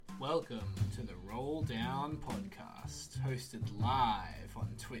welcome to the Roll Down Podcast, hosted live on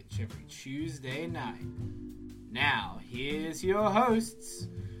Twitch every Tuesday night. Now, here's your hosts,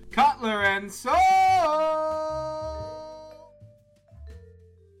 Cutler and Soul!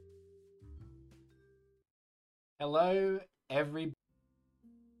 Hello, everybody.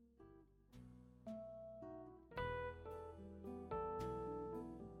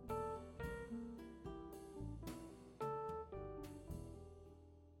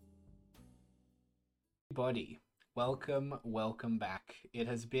 Welcome back. It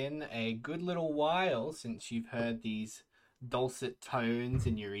has been a good little while since you've heard these dulcet tones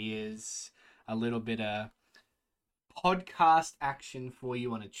in your ears, a little bit of podcast action for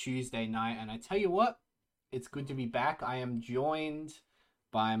you on a Tuesday night, and I tell you what, it's good to be back. I am joined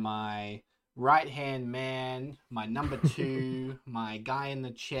by my right-hand man, my number two, my guy in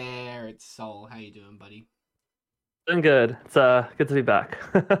the chair. It's Soul. How you doing, buddy? Doing good. It's good to be back.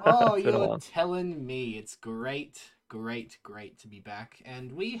 Oh, you're telling me. It's great to be back.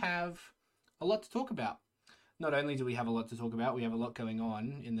 And we have a lot to talk about. Not only do we have a lot to talk about, we have a lot going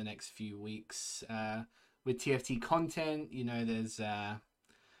on in the next few weeks. With TFT content, you know, there's a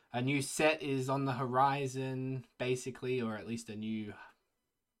new set is on the horizon, basically, or at least a new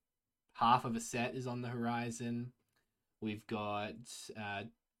half of a set is on the horizon. We've got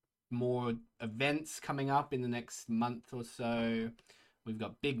more events coming up in the next month or so. We've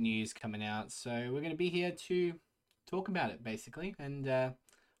got big news coming out, so we're going to be here to talk about it, basically, and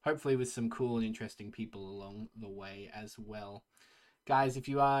hopefully with some cool and interesting people along the way as well. Guys, if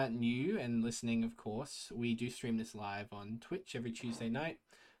you are new and listening, of course, we do stream this live on Twitch every Tuesday night,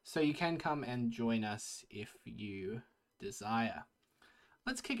 so you can come and join us if you desire.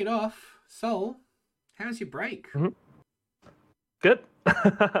 Let's kick it off. Soul, how's your break? Mm-hmm. Good.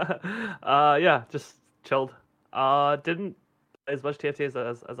 Yeah, just chilled. Didn't play as much TFT as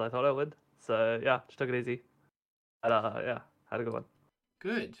I thought I would. So yeah, just took it easy. And yeah, had a good one.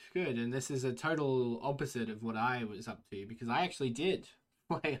 Good. And this is a total opposite of what I was up to, because I actually did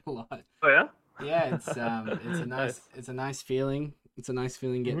play a lot. Oh yeah? Yeah, it's a nice Nice. it's a nice feeling. It's a nice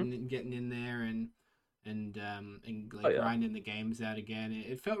feeling getting in there and like grinding the games out again.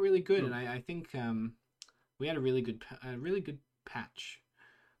 It felt really good, and I think we had a really good patch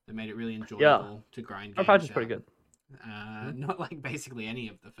that made it really enjoyable to grind games. Our patch is out. pretty good. Not like basically any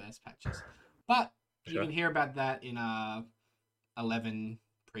of the first patches, but you can hear about that in 11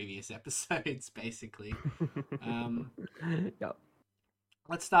 previous episodes, basically. Yeah.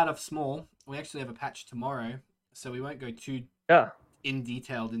 Let's start off small. We actually have a patch tomorrow, so we won't go too in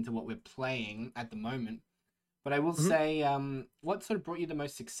detailed into what we're playing at the moment. But I will say, what sort of brought you the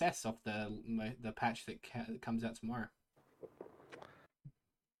most success off the patch that comes out tomorrow?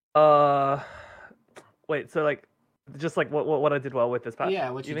 Wait. So like, just like what I did well with this patch. Yeah,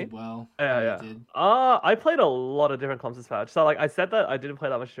 what you mean? did well. Yeah. You did. I played a lot of different comps this patch. So like, I said that I didn't play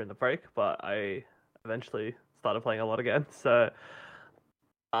that much during the break, but I eventually started playing a lot again. So,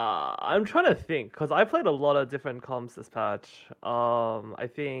 I'm trying to think, because I played a lot of different comps this patch. I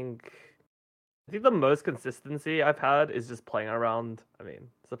think the most consistency I've had is just playing around. I mean,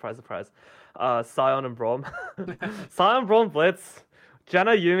 surprise, Sion and Braum. Sion, Braum, Blitz,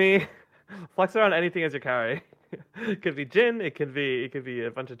 Janna, Yuumi, flex around anything as your carry. It could be Jhin, it could be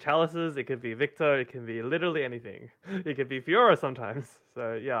a bunch of Chalices, it could be Victor, it can be literally anything. It could be Fiora sometimes.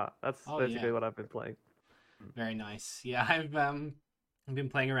 So yeah, that's basically what I've been playing. Very nice. Yeah, I've been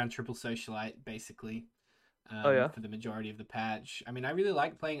playing around Triple Socialite basically. For the majority of the patch. I mean, I really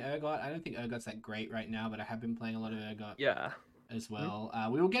like playing Urgot. I don't think Urgot's that great right now, but I have been playing a lot of Urgot as well.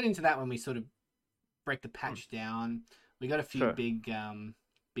 We will get into that when we sort of break the patch down. We got a few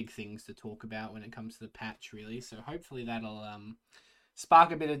big things to talk about when it comes to the patch, really. So hopefully that'll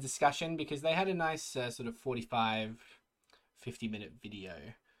spark a bit of discussion, because they had a nice sort of 45, 50-minute video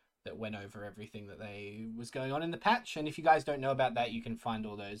that went over everything that was going on in the patch. And if you guys don't know about that, you can find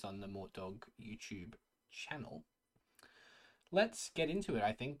all those on the Mortdog YouTube channel. Let's get into it,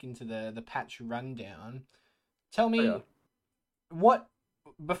 I think, into the patch rundown. Tell me, what,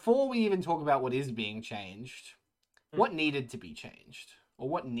 before we even talk about what is being changed, what needed to be changed? Or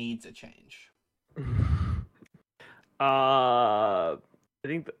what needs a change? I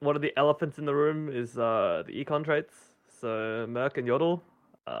think one of the elephants in the room is the econ traits. So Merc and Yordle,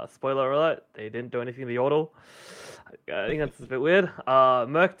 spoiler alert, they didn't do anything to Yordle. I think that's a bit weird.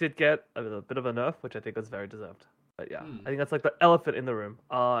 Merc did get a bit of a nerf, which I think was very deserved. But yeah, I think that's like the elephant in the room.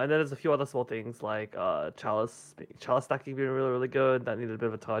 And then there's a few other small things like Chalice stacking being really, really good. That needed a bit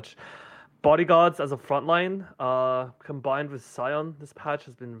of a touch. Bodyguards as a frontline, combined with Sion, this patch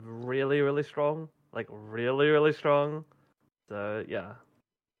has been really, really strong. Like, really, really strong. So, yeah.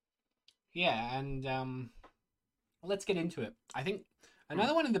 Yeah, and let's get into it. I think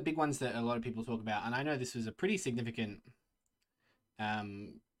another one of the big ones that a lot of people talk about, and I know this was a pretty significant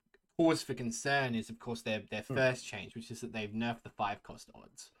um, cause for concern, is of course their first change, which is that they've nerfed the 5 cost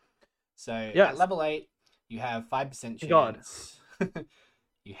odds. So at Yes. level 8, you have 5% Thank God. chance.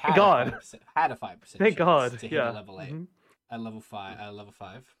 You Thank had a God. 5% Thank chance God. to hit Yeah. a level 8, a level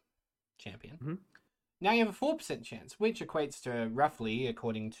 5 champion. Mm-hmm. Now you have a 4% chance, which equates to roughly,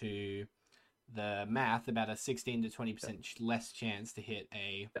 according to the math, about a 16 to 20% less chance to hit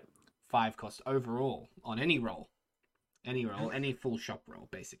a 5 cost overall on any roll. Any full shop roll,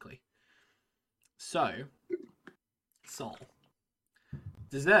 basically. So, Sol.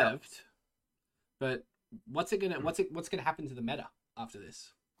 Deserved, but what's gonna happen to the meta after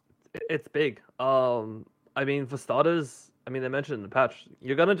this? It's big. I mean, for starters, I mean, they mentioned in the patch,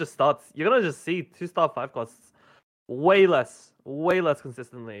 you're gonna just see 2-star 5 costs way less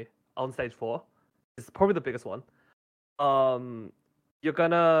consistently on stage 4. It's probably the biggest one. You're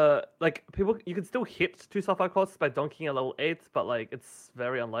gonna like people. You can still hit 2-star 5 costs by donking at level 8, but like it's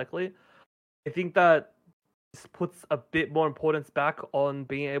very unlikely. I think that this puts a bit more importance back on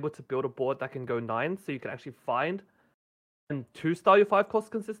being able to build a board that can go 9, so you can actually find and 2-star your 5 costs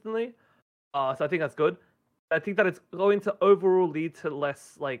consistently. So I think that's good. I think that it's going to overall lead to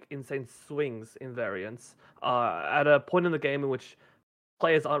less like insane swings in variance at a point in the game in which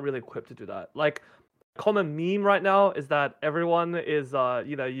players aren't really equipped to do that. Like, common meme right now is that everyone is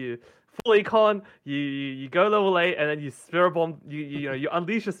you full econ, you go level 8 and then you spirit bomb, you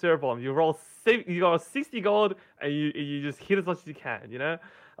unleash your spirit bomb, you roll you got 60 gold and you just hit as much as you can, you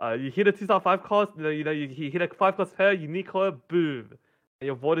hit a 2-star 5 cost, you hit a 5 cost pair, unique color, boom, and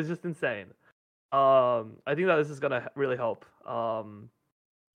your board is just insane. I think that this is gonna really help.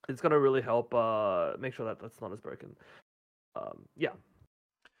 It's gonna really help make sure that that's not as broken. Yeah.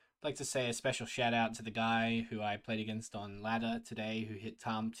 I'd like to say a special shout out to the guy who I played against on ladder today, who hit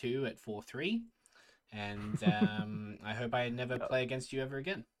Tarm 2 at 4-3, and I hope I never play against you ever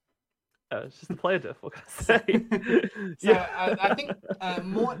again. It's just a player diff, what can I say? So I think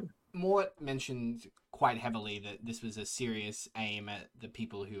Mort mentioned quite heavily that this was a serious aim at the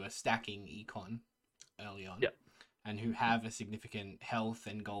people who are stacking econ early on, and who have a significant health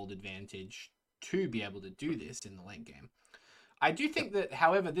and gold advantage to be able to do this in the late game. I do think that,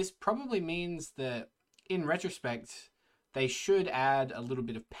 however, this probably means that in retrospect, they should add a little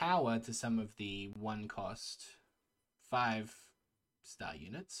bit of power to some of the 1-cost 5-star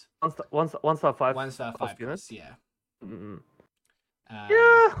units. 1-star 5. 1-star 5 units, yeah. Mm-hmm.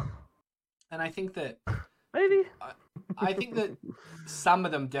 Yeah. And I think that maybe. I think that some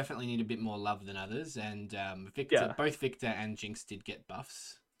of them definitely need a bit more love than others, and both Victor and Jinx did get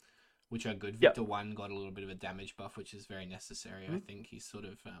buffs, which are good. Victor 1 got a little bit of a damage buff, which is very necessary. I think he's sort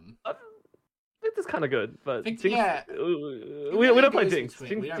of Victor's kind of good, but Victor, Jinx, we don't play Jinx.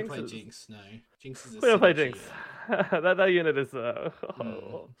 We don't play Jinx. No, Jinx is. We don't play Jinx. that unit is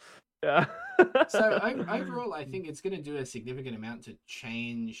yeah. So overall, I think it's going to do a significant amount to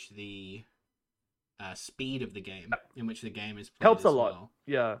change the speed of the game in which the game is played. Helps a lot.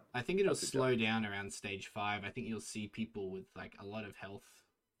 Yeah. I think it'll slow down around stage 5. I think you'll see people with like a lot of health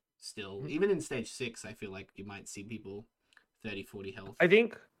still. Even in stage 6, I feel like you might see people 30-40 health. I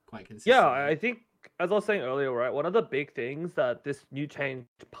think quite consistently. Yeah, I think, as I was saying earlier, right, one of the big things that this new change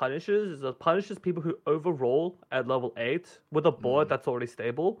punishes is it punishes people who overroll at level 8 with a board that's already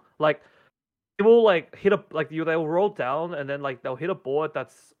stable. Like, they will like hit they'll roll down and then like they'll hit a board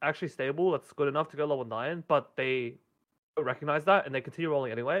that's actually stable, that's good enough to go level 9, but they don't recognize that and they continue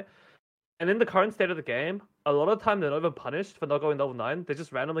rolling anyway. And in the current state of the game, a lot of the time they're not even punished for not going level 9. They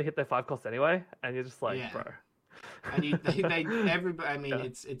just randomly hit their 5 cost anyway, and you're just like, bro. And everybody. I mean,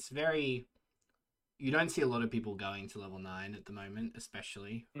 it's very. You don't see a lot of people going to level 9 at the moment,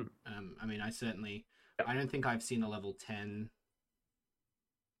 especially. I mean, I don't think I've seen a level 10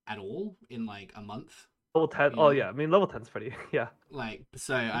 at all in like a month. Level 10. Oh yeah, I mean level 10's pretty. Yeah. Like,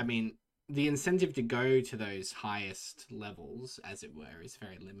 so I mean, the incentive to go to those highest levels, as it were, is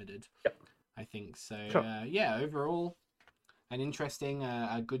very limited. Yep. I think so. Sure. Overall, an interesting,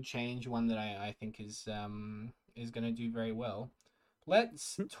 a good change, one that I think is going to do very well.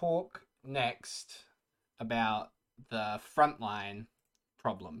 Let's talk next about the frontline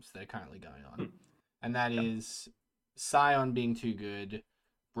problems that are currently going on, and that is Sion being too good,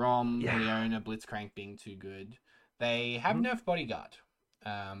 Brom, Leona, Blitzcrank being too good. They have nerfed Bodyguard.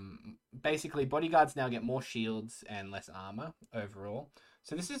 Basically, Bodyguards now get more shields and less armor overall.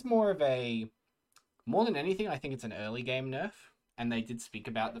 So this is more than anything, I think it's an early game nerf. And they did speak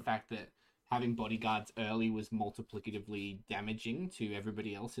about the fact that having bodyguards early was multiplicatively damaging to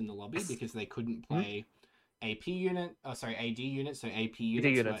everybody else in the lobby because they couldn't play AP unit, AD units. So AP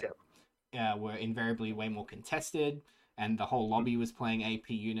units were invariably way more contested, and the whole lobby was playing AP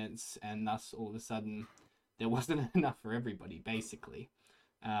units, and thus all of a sudden there wasn't enough for everybody, basically.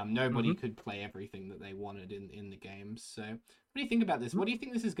 Nobody could play everything that they wanted in the games. So what do you think about this? What do you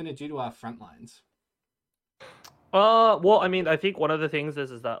think this is going to do to our front lines? Well, I mean, I think one of the things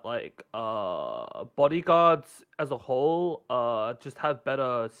is that like bodyguards as a whole just have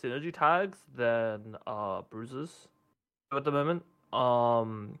better synergy tags than bruisers at the moment.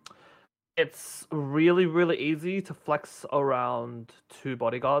 It's really easy to flex around two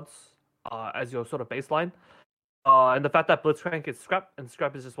bodyguards as your sort of baseline. And the fact that Blitzcrank is Scrap, and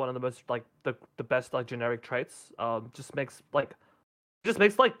Scrap is just one of the most like the best like generic traits. Just makes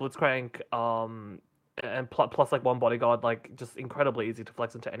Blitzcrank and plus like one bodyguard like just incredibly easy to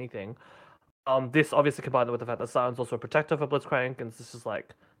flex into anything. This obviously combined with the fact that Sion's also a protector for Blitzcrank, and it's just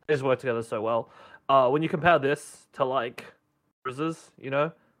like they just work together so well. When you compare this to like bruisers, you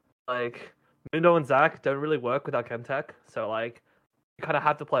know, like Mundo and Zac don't really work without Chemtech, so like you kind of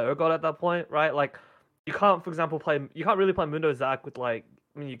have to play Urgot at that point, right? Like you can't, for example, you can't really play Mundo Zac with like,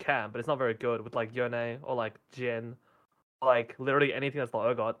 I mean you can, but it's not very good with like Yone or like Jin, or, like literally anything that's not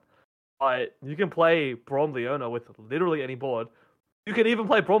Urgot. But you can play Braum Leona with literally any board. You can even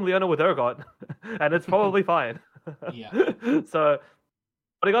play Braum Leona with Urgot, and it's probably fine. Yeah. So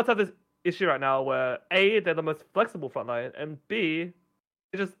bodyguards have this issue right now where A, they're the most flexible frontline, and B,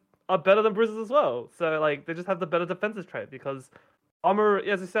 they just are better than bruisers as well. So like they just have the better defensive trait because armor,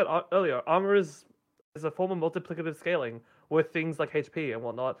 as I said earlier, armor is a form of multiplicative scaling with things like HP and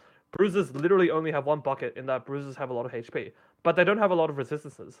whatnot. Bruisers literally only have one bucket in that bruisers have a lot of HP, but they don't have a lot of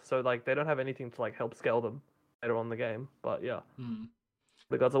resistances. So like they don't have anything to like help scale them later on in the game. But yeah,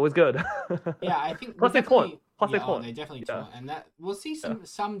 the god's always good. Yeah, I think plus they taunt. Plus they taunt. They definitely taunt, and that we'll see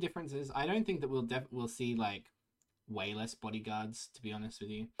some differences. I don't think that we'll see like way less bodyguards, to be honest with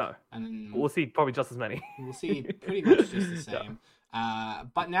you. No, and then we'll see probably just as many. We'll see pretty much just the same.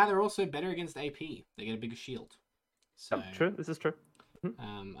 But now they're also better against AP. They get a bigger shield. So true. This is true.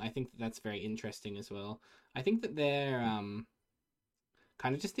 I think that's very interesting as well. I think that they're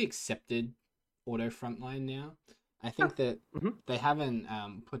kind of just the accepted auto frontline now. I think that they haven't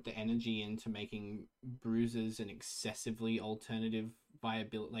put the energy into making bruisers an excessively alternative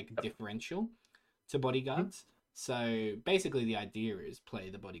viability, like differential to bodyguards. So basically the idea is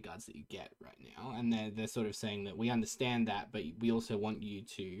play the bodyguards that you get right now. And they're sort of saying that we understand that, but we also want you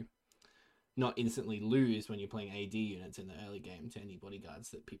to not instantly lose when you're playing AD units in the early game to any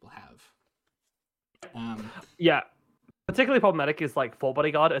bodyguards that people have. Yeah. Particularly problematic is like 4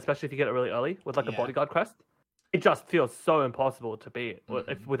 bodyguard, especially if you get it really early with like a bodyguard crest. It just feels so impossible to beat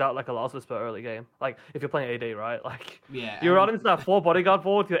without like a Last Whisper early game. Like if you're playing AD, right? Like you're running into that 4 bodyguard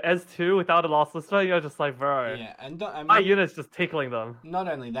board, your S2 without a Last Whisper, you're just like, bro. Yeah, and my unit's just tickling them. Not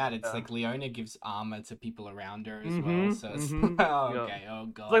only that, it's like Leona gives armor to people around her as well. So it's oh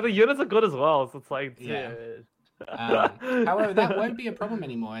god. It's like the units are good as well, so it's like dude. However, that won't be a problem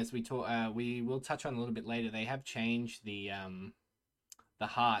anymore, as we will touch on a little bit later. They have changed the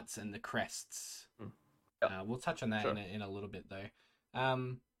hearts and the crests. We'll touch on that in a little bit though.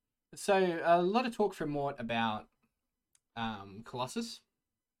 So a lot of talk from Mort about Colossus,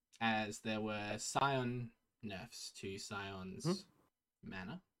 as there were Sion nerfs to Sion's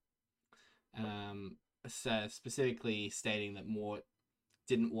mana. So specifically stating that Mort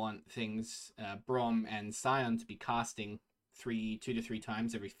didn't want things Braum and Sion to be casting 2 to 3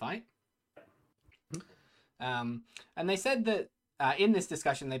 times every fight. And they said that in this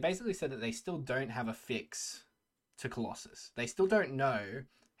discussion, they basically said that they still don't have a fix to Colossus. They still don't know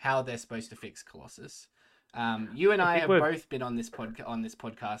how they're supposed to fix Colossus. You and I have both been on this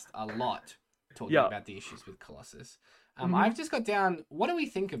podcast a lot talking about the issues with Colossus. I've just got down, what do we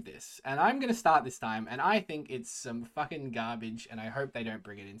think of this? And I'm going to start this time, and I think it's some fucking garbage, and I hope they don't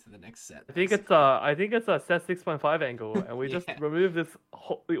bring it into the next set. I think it's a set 6.5 angle, and we just remove this.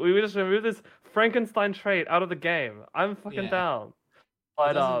 We just remove this Frankenstein trait out of the game. I'm fucking down.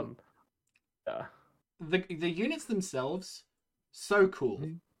 But the units themselves, so cool.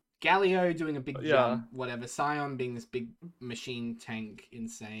 Galio doing a big jump, whatever. Sion being this big machine tank,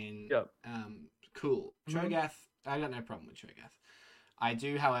 insane. Cool. Cho'Gath, I got no problem with Cho'Gath. I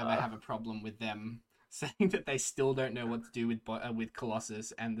do, however, have a problem with them saying that they still don't know what to do with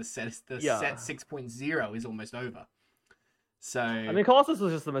Colossus, and the set 6.0 is almost over. So I mean, Colossus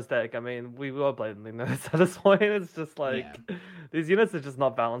was just a mistake. I mean, we were blaming this at this point. It's just like these units are just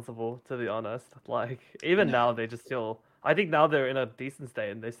not balanceable, to be honest. Like even now, they just feel I think now they're in a decent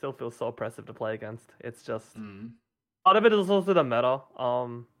state and they still feel so oppressive to play against. It's just Mm. part of it is also the meta.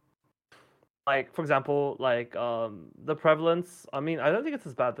 Like for example, like the prevalence. I mean, I don't think it's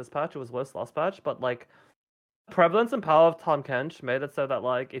as bad this patch. It was worse last patch, but like prevalence and power of Tahm Kench made it so that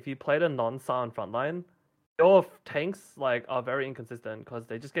like if you played a non-Sion frontline, your tanks like are very inconsistent because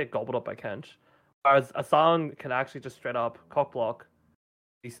they just get gobbled up by Kench. Whereas a Sion can actually just straight up cock block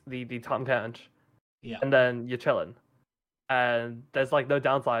the Tahm Kench, Yeah. and then you're chilling. And there's like no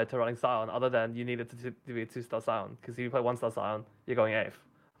downside to running Sion other than you need it to be a 2-star Sion because if you play 1-star Sion, you're going 8th.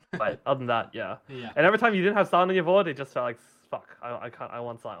 But other than that, yeah. Yeah. And every time you didn't have Sion on your board, it just felt like fuck. I can't. I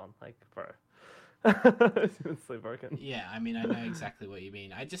want Sion. Like bro, it's so broken. Yeah, I mean, I know exactly what you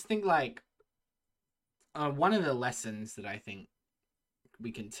mean. I just think like one of the lessons that I think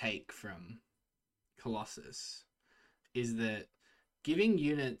we can take from Colossus is that giving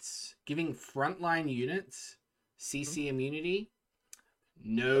frontline units CC immunity,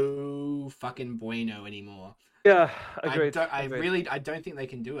 no fucking bueno anymore. Yeah, agreed. I don't think they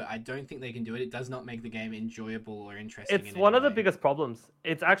can do it. I don't think they can do it. It does not make the game enjoyable or interesting. It's one of the biggest problems.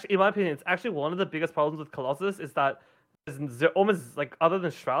 It's actually, in my opinion, it's actually one of the biggest problems with Colossus is that there's almost like other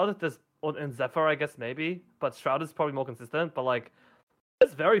than Shroud, there's and Zephyr, I guess maybe, but Shroud is probably more consistent. But like,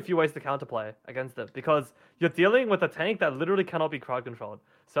 there's very few ways to counterplay against it because you're dealing with a tank that literally cannot be crowd controlled.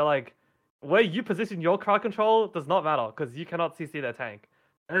 So like, where you position your crowd control does not matter because you cannot CC their tank,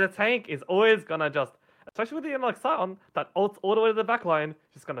 and the tank is always gonna just. Especially with the like Sion, that ults all the way to the back line,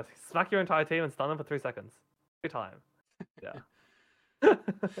 just gonna smack your entire team and stun them for 3 seconds. Every time. Yeah.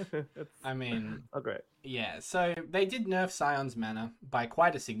 I mean... Oh, great. Yeah, so they did nerf Sion's mana by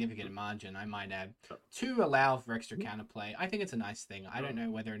quite a significant margin, I might add, to allow for extra counterplay. I think it's a nice thing. I don't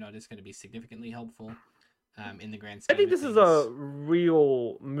know whether or not it's going to be significantly helpful in the grand scheme I think this is a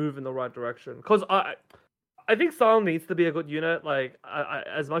real move in the right direction. Because I think Sion needs to be a good unit. Like, I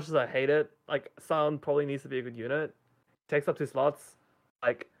as much as I hate it, like Sion probably needs to be a good unit. Takes up 2 slots.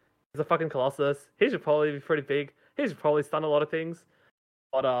 Like, he's a fucking Colossus. He should probably be pretty big. He should probably stun a lot of things.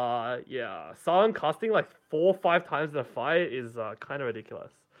 But yeah, Sion casting like 4 or 5 times in a fight is kind of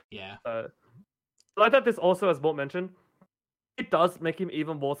ridiculous. Yeah. I like that this also, as Mort mentioned, it does make him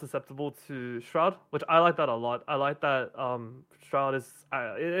even more susceptible to Shroud, which I like that a lot. I like that Shroud is...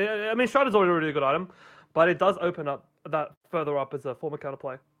 I mean, Shroud is already a really good item. But it does open up that further up as a form of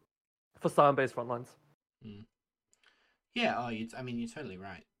counterplay for Sion-based frontlines. Mm. Yeah, I mean, you're totally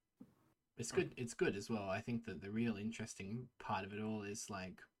right. It's good. It's good as well. I think that the real interesting part of it all is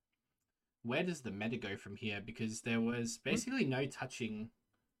like, where does the meta go from here? Because there was basically no touching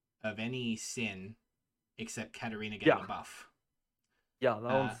of any Sin except Katarina getting a buff. Yeah,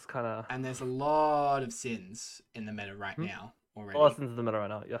 that one's kind of... And there's a lot of Sins in the meta right now. Already. Sins in the meta right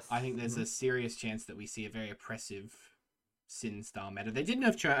now, yes. I think there's a serious chance that we see a very oppressive Sin style meta. They did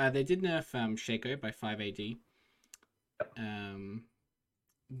nerf Shaco by 5 AD.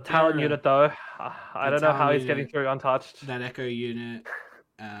 Talent unit though, I don't know how he's getting through untouched. That Echo unit.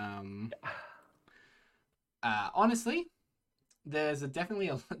 Honestly, there's definitely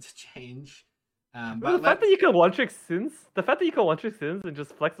a lot to change. But the fact that you can one-trick Sins, and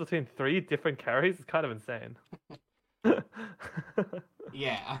just flex between 3 different carries is kind of insane.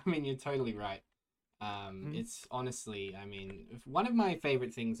 Yeah, I mean, you're totally right. It's honestly, I mean, one of my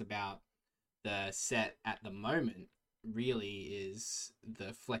favorite things about the set at the moment really is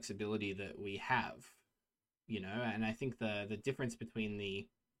the flexibility that we have, and I think the difference between the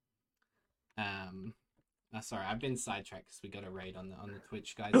sorry, I've been sidetracked because we got a raid on the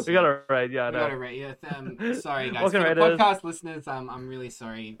Twitch, guys. We got a raid, yeah. We got a raid, yeah. Sorry, guys. For the podcast listeners, I'm really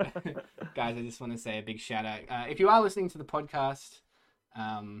sorry, guys. I just want to say a big shout out. If you are listening to the podcast,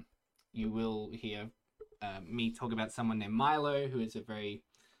 you will hear me talk about someone named Milo, who is a very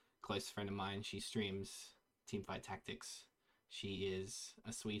close friend of mine. She streams Teamfight Tactics. She is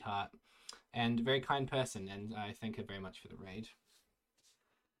a sweetheart and a very kind person, and I thank her very much for the raid.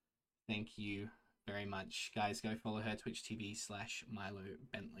 Thank you very much, guys. Go follow her, Twitch TV/Milo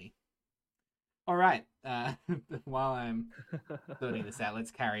Bentley. All right. While I'm sorting this out,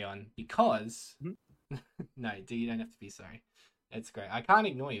 let's carry on because no, you don't have to be sorry. It's great. I can't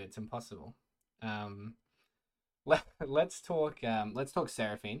ignore you. It's impossible. Let's talk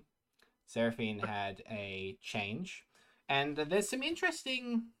Seraphine. Seraphine had a change, and there's some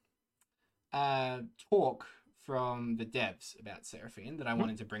interesting talk from the devs about Seraphine that I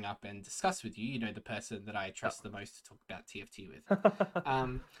wanted to bring up and discuss with you. You know, the person that I trust the most to talk about TFT with.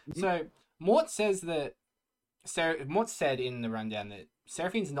 So Mort says that Mort said in the rundown that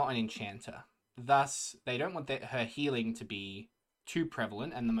Seraphine's not an enchanter. Thus, they don't want her healing to be too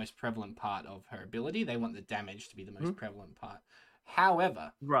prevalent and the most prevalent part of her ability. They want the damage to be the most prevalent part.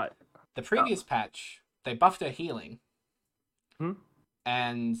 However, Right. the previous patch, they buffed her healing, Hmm?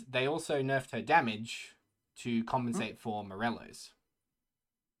 and they also nerfed her damage to compensate for Morello's.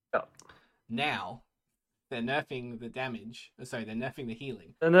 Yeah. Now, they're nerfing the damage. Sorry, they're nerfing the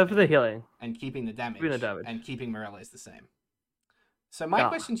healing. And then for the healing. And keeping the damage. Keeping the damage. And keeping Morello's the same. So my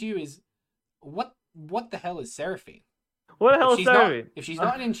question to you is, what the hell is Seraphine? What the hell is Seraphine? If she's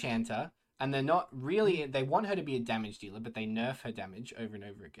not an enchanter, and they're not really... They want her to be a damage dealer, but they nerf her damage over and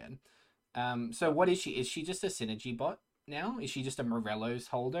over again. So what is she? Is she just a synergy bot now? Is she just a Morello's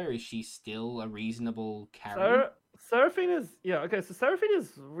holder? Is she still a reasonable carry? Seraphine is... Yeah, okay, so Seraphine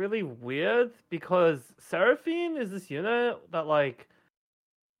is really weird because Seraphine is this unit that, like,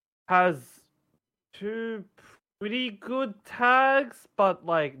 has two pretty good tags, but,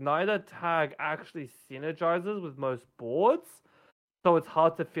 like, neither tag actually synergizes with most boards. So it's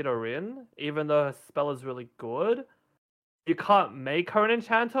hard to fit her in, even though her spell is really good. You can't make her an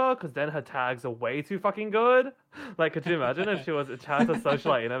enchanter, because then her tags are way too fucking good. Like, could you imagine if she was enchanter,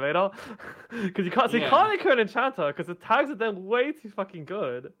 socialite, innovator? Because you can't make her an enchanter, because the tags are then way too fucking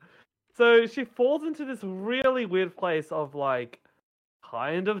good. So she falls into this really weird place of, like,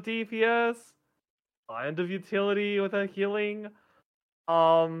 kind of DPS, kind of utility with her healing.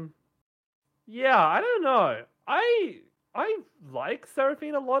 Yeah, I don't know. I like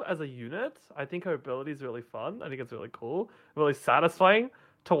Seraphine a lot as a unit. I think her ability is really fun. I think it's really cool, really satisfying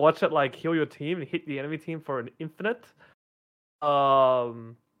to watch it like heal your team and hit the enemy team for an infinite. I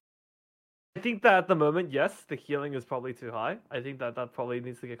think that at the moment, yes, the healing is probably too high. I think that probably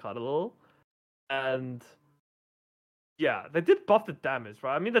needs to get cut a little. And yeah, they did buff the damage,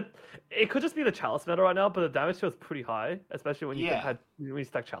 right? I mean, it could just be the chalice meta right now, but the damage feels pretty high, especially when you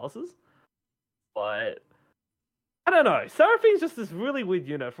stack chalices. But I don't know. Seraphine's just this really weird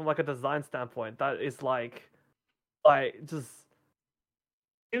unit from like a design standpoint that is like just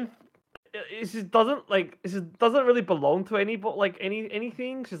it just doesn't really belong to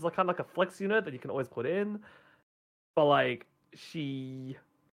anything. She's like kind of like a flex unit that you can always put in, but like she's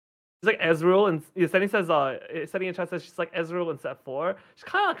like Ezreal, and Setting says Setting in chat says she's like Ezreal in set 4. She's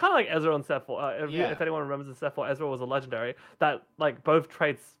kind of like Ezreal in set 4. If anyone remembers in set 4, Ezreal was a legendary that like both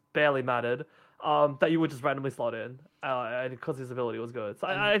traits barely mattered. That you would just randomly slot in, and because his ability was good. So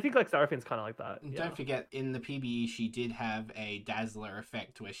I think like Seraphine's kind of like that. Yeah. Don't forget, in the PBE, she did have a Dazzler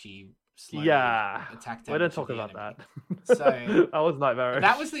effect where she slowed attacked. We didn't talk about that. So that was nightmarish.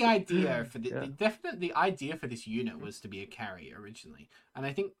 That was the idea for the idea for this unit was to be a carry originally, and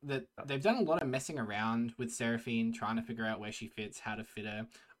I think that they've done a lot of messing around with Seraphine, trying to figure out where she fits, how to fit her.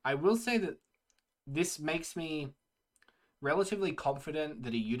 I will say that this makes me relatively confident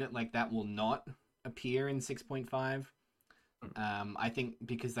that a unit like that will not appear in 6.5. I think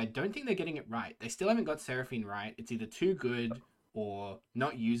because I don't think they're getting it right. They still haven't got Seraphine right. It's either too good or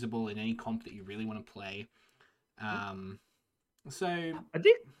not usable in any comp that you really want to play. So I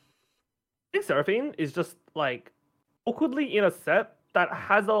think Seraphine is just like awkwardly in a set that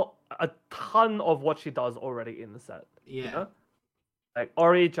has a ton of what she does already in the set. Yeah. You know? Like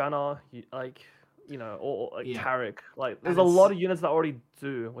Ori, Janna, or like Taric. Like, there's a lot of units that already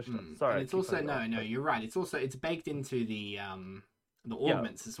do what she does. Sorry. And it's also you're right. It's baked into the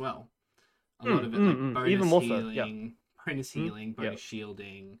ornaments as well. A lot of it, like bonus even more healing, bonus healing, bonus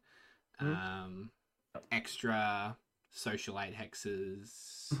shielding, extra socialite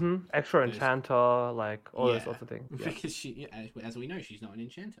hexes, extra enchanter, like all those sorts of things. Yeah. Because she, as we know, she's not an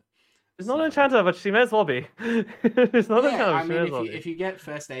enchanter. She's not an enchanter, but she may as well be. She's not an enchanter. I mean, if you get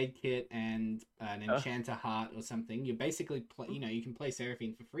first aid kit and an enchanter heart or something, you basically you can play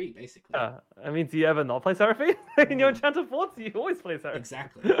Seraphine for free, basically. I mean, do you ever not play Seraphine in your enchanter forts? You always play Seraphine.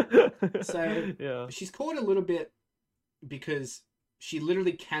 Exactly. So she's caught a little bit because she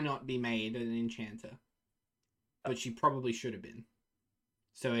literally cannot be made an enchanter, but she probably should have been.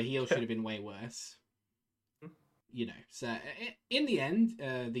 So her heal should have been way worse. So in the end,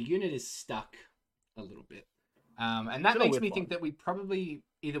 the unit is stuck a little bit. And that makes me think that we probably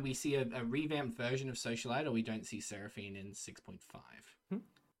either we see a revamped version of Socialite or we don't see Seraphine in 6.5.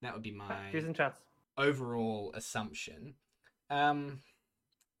 That would be my overall assumption.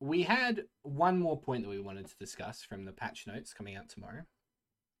 We had one more point that we wanted to discuss from the patch notes coming out tomorrow.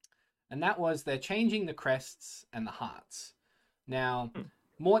 And that was they're changing the crests and the hearts. Now,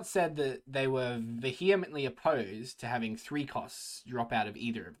 Mort said that they were vehemently opposed to having 3 costs drop out of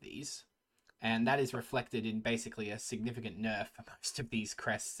either of these. And that is reflected in basically a significant nerf for most of these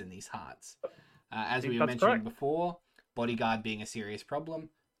crests and these hearts. As we were mentioning before, Bodyguard being a serious problem,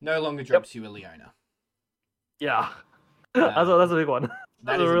 no longer drops you a Leona. Yeah. That's a big one. That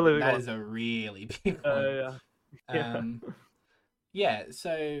That's a is really big that one. is a really big one. Yeah. Yeah. Um, yeah.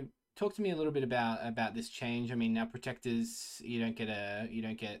 So talk to me a little bit about this change. I mean, now protectors, you don't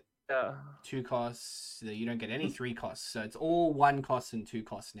get Yeah. two costs. You don't get any three costs. So it's all one cost and two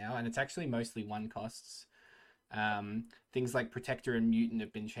costs now, and it's actually mostly one costs. Things like Protector and Mutant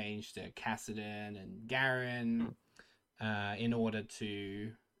have been changed to Cassidon and Garen, in order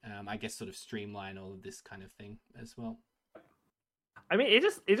to, I guess, sort of streamline all of this kind of thing as well. I mean, it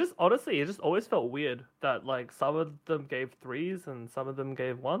just honestly, it just always felt weird that like some of them gave threes and some of them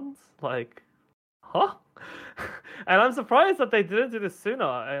gave ones. Like, huh? And I'm surprised that they didn't do this sooner,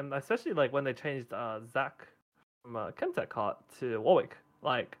 and especially like when they changed Zac from Chemtech Cart to Warwick.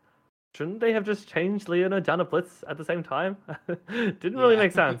 Like, shouldn't they have just changed Leona down to Blitz at the same time? Didn't really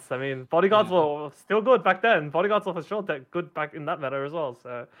make sense. I mean, bodyguards were still good back then. Bodyguards were for sure good back in that meta as well.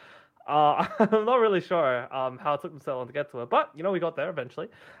 So I'm not really sure how it took them so long to get to it, but we got there eventually.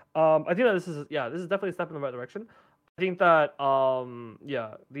 I think that this is definitely a step in the right direction. I think that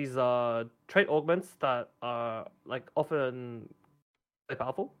these trait augments that are like often really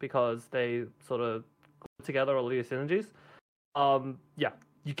powerful because they sort of glue together all these synergies.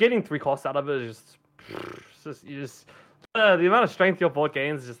 You're getting three costs out of it is just the amount of strength your board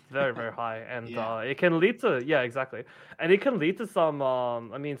gains is just very, very high, and it can lead to exactly, and it can lead to some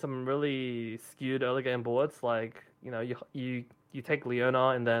some really skewed early game boards. Like you take Leona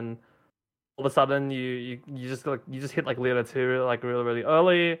and then all of a sudden you just hit like Leona 2 like really, really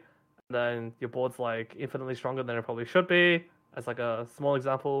early, and then your board's like infinitely stronger than it probably should be. As like a small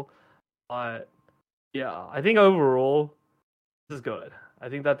example, but yeah, I think overall this is good. I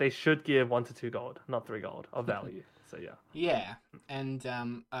think that they should give 1 to 2 gold, not 3 gold of value. So yeah. Yeah, and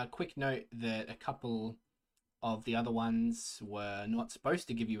a quick note that a couple of the other ones were not supposed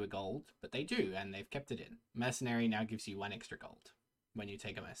to give you a gold, but they do, and they've kept it in. Mercenary now gives you 1 extra gold when you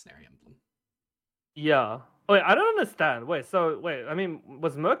take a mercenary emblem. Yeah. Wait, I don't understand. I mean,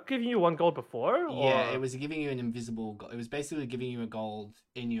 was Merc giving you 1 gold before? Or... Yeah, it was giving you an invisible gold. It was basically giving you a gold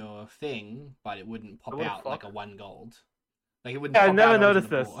in your thing, but it wouldn't pop out like a 1 gold. Like it wouldn't pop I never out noticed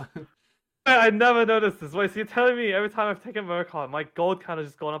this. Wait, I never noticed this. Wait, so you're telling me every time I've taken Mercon, my gold count has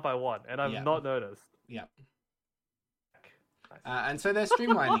just gone up by 1, and I've not noticed? Yeah. And so they're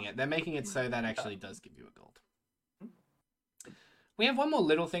streamlining it. They're making it so that actually does give you a gold. We have one more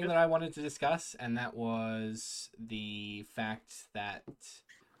little thing that I wanted to discuss, and that was the fact that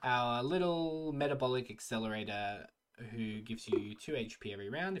our little metabolic accelerator, who gives you 2 HP every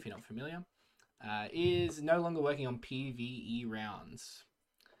round, if you're not familiar, is no longer working on PvE rounds.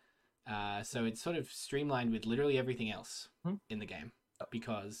 So it's sort of streamlined with literally everything else in the game,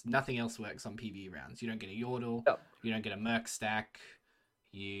 because nothing else works on PvE rounds. You don't get a Yordle, you don't get a Merc stack,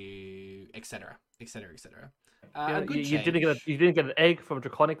 etc. You didn't get an egg from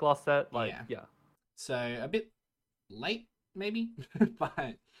Draconic last set. So a bit late, maybe, but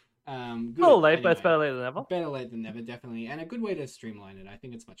good. A little late, anyway, but it's better late than never. Better late than never, definitely, and a good way to streamline it. I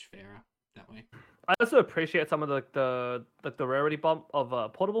think it's much fairer that way. I also appreciate some of the rarity bump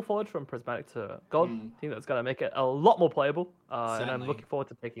of Portable Forge from Prismatic to Gold. I think that's gonna make it a lot more playable, and I'm looking forward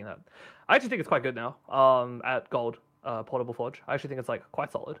to taking that. I actually think it's quite good now. At Gold, Portable Forge. I actually think it's like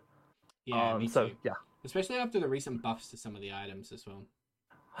quite solid. Yeah, me too. Yeah, especially after the recent buffs to some of the items as well.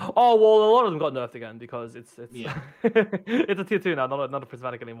 Oh well, a lot of them got nerfed again because it's it's a tier 2 now, not a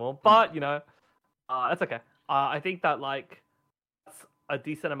Prismatic anymore. But that's okay. I think that like that's a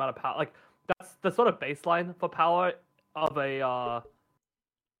decent amount of power. Like that's the sort of baseline for power of a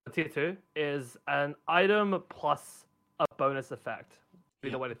tier 2 is an item plus a bonus effect. Be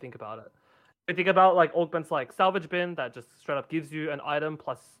the way to think about it. If you think about like augments like Salvage Bin that just straight up gives you an item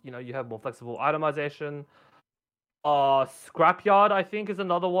plus you have more flexible itemization. Scrapyard I think is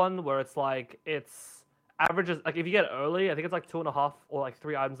another one where it's like it's averages like if you get early I think it's like 2.5 or like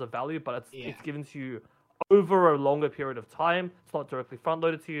 3 items of value, but it's given to you over a longer period of time. It's not directly front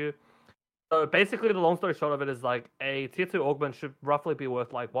loaded to you. So basically the long story short of it is like a tier 2 augment should roughly be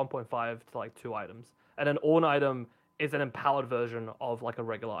worth like 1.5 to like 2 items, and an Ornn item is an empowered version of like a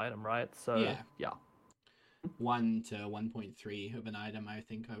regular item, right? So yeah. 1 to 1.3 of an item, I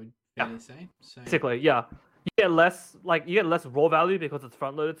think I would fairly say. So basically, yeah. You get less raw value because it's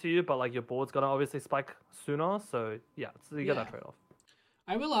front loaded to you, but like your board's gonna obviously spike sooner. So you get that trade off.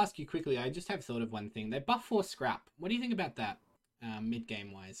 I will ask you quickly. I just have thought of one thing. They buff for scrap. What do you think about that? Mid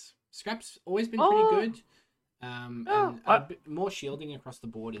game wise, scrap's always been pretty good. And a bit more shielding across the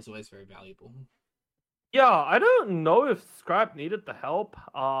board is always very valuable. Yeah, I don't know if scrap needed the help.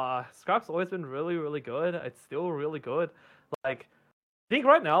 Scrap's always been really, really good. It's still really good. Like think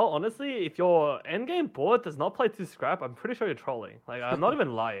right now, honestly, if your endgame board does not play 2-scrap, I'm pretty sure you're trolling. Like, I'm not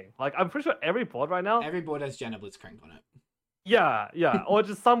even lying. Like, I'm pretty sure every board right now. Every board has Jaina Blitzcrank on it. Yeah, or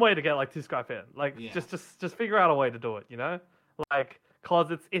just some way to get like 2-scrap in. Like, Yeah. just figure out a way to do it. You know, like,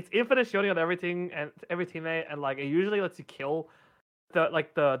 cause it's infinite shielding on everything and every teammate, and like it usually lets you kill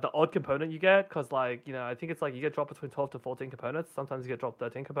the odd component you get. Cause like I think it's like you get dropped between 12 to 14 components. Sometimes you get dropped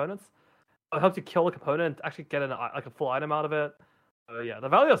 13 components. It helps you kill a component, actually get like a full item out of it. Yeah, the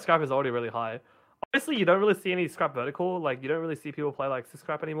value of scrap is already really high. Obviously, you don't really see any scrap vertical. Like, you don't really see people play like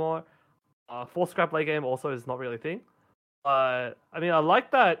 6-scrap anymore. 4-scrap late game also is not really a thing. I mean, I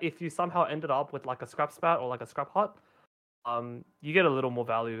like that if you somehow ended up with like a scrap spat or like a scrap hut, you get a little more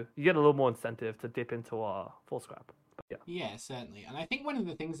value. You get a little more incentive to dip into full scrap. But yeah. Yeah, certainly. And I think one of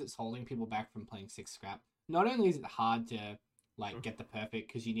the things that's holding people back from playing 6-scrap, not only is it hard to like get the perfect,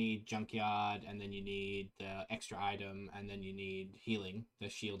 because you need junkyard and then you need the extra item and then you need healing, the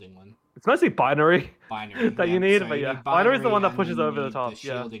shielding one. It's mostly binary that you need, so but you yeah, need binary is the one that and pushes then you over the need top. The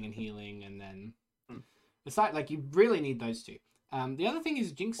shielding and healing, and then besides, like, you really need those two. The other thing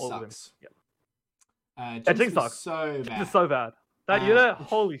is Jinx sucks. Jinx sucks. So bad. It's so bad. That unit,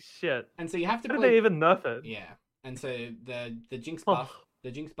 holy shit. And so you have to How play. did they even nerf it? Yeah, and so the Jinx buff,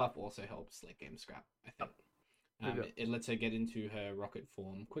 the Jinx buff also helps late game scrap, I think. It lets her get into her rocket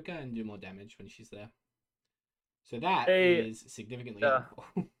form quicker and do more damage when she's there. So that is significantly helpful.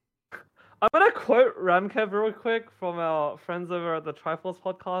 I'm gonna quote Ramkev real quick from our friends over at the Triforce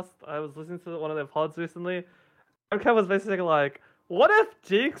podcast. I was listening to one of their pods recently. Ramkev was basically like, "What if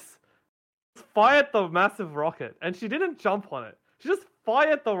Jinx fired the massive rocket and she didn't jump on it? She just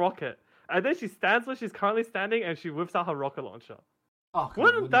fired the rocket, and then she stands where she's currently standing and she whips out her rocket launcher. Oh, God,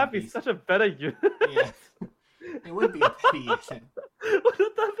 wouldn't that be such a better unit? Yeah. It would be a better unit.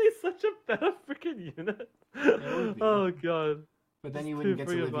 Wouldn't that be such a better freaking unit? It would be. Oh god. But then you wouldn't get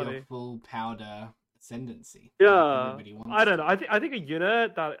to live your full powder ascendancy. Yeah. I don't know. I think a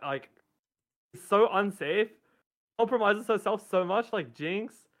unit that like is so unsafe, compromises herself so much, like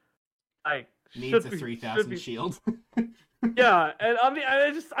Jinx, like needs a 3,000 shield. Yeah, and I mean,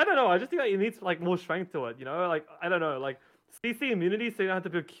 I don't know. I just think that it needs like more strength to it. You know, like I don't know, like CC immunity, so you don't have to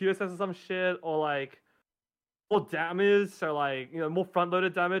build QSS or some shit, or like more damage, so like more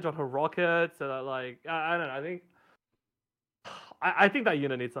front-loaded damage on her rocket, so that like I don't know. I think that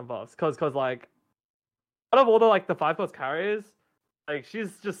unit needs some buffs, cause like out of all the like the 5-cost carriers, like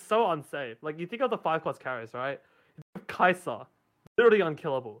she's just so unsafe. Like you think of the 5-cost carriers, right? You think of Kai'Sa, literally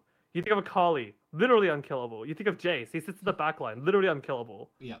unkillable. You think of Akali, literally unkillable. You think of Jace, he sits in the backline, literally unkillable.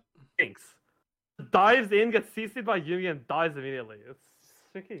 Yeah. Jinx dives in, gets CC'd by Yuumi, and dies immediately. It's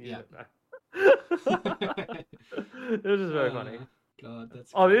freaking unit, man. It was just very funny. God,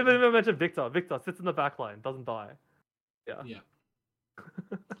 that's. Oh, they even mentioned Victor. Victor sits in the backline, doesn't die. Yeah. Yeah.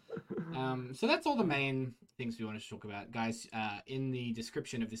 So that's all the main things we wanted to talk about, guys. In the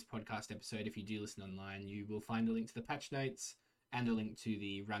description of this podcast episode, if you do listen online, you will find a link to the patch notes and a link to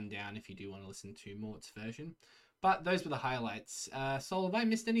the rundown if you do want to listen to Mort's version. But those were the highlights. Sol, have I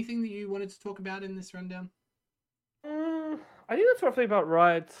missed anything that you wanted to talk about in this rundown? I think that's roughly about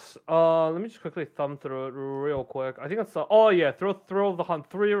right. Let me just quickly thumb through it real quick. I think that's oh yeah, Thrill of the Hunt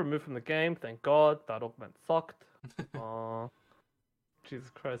 3 removed from the game. Thank God, that augment sucked.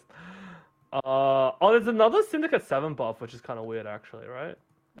 Jesus Christ. There's another Syndicate 7 buff, which is kind of weird actually, right?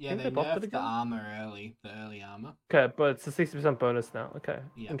 Yeah, they nerfed the armor early, the early armor. Okay, but it's a 60% bonus now. Okay,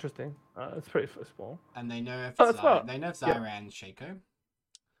 yeah. Interesting. It's pretty small. And they nerfed Zyra and Shaco.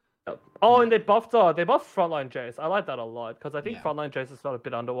 Oh, and they buffed Frontline Jace. I like that a lot because I think Frontline Jace is not a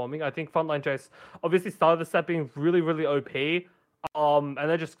bit underwhelming. I think Frontline Jace obviously started the set being really, really OP. And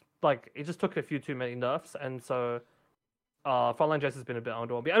they just like it just took a few too many nerfs, and so Frontline Jace has been a bit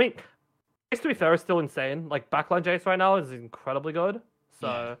underwhelming. I mean, Jace, to be fair, is still insane. Like backline Jace right now is incredibly good.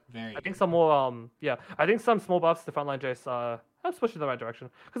 So I think some more I think some small buffs to Frontline Jace helps push in the right direction.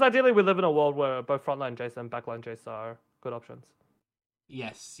 Because ideally we live in a world where both Frontline Jace and backline Jace are good options.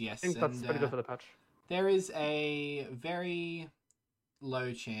 Yes. I think that's pretty good for the patch. There is a very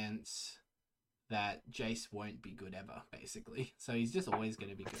low chance that Jace won't be good ever, basically. So he's just always going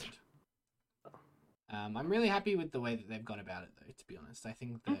to be good. I'm really happy with the way that they've gone about it, though, to be honest. I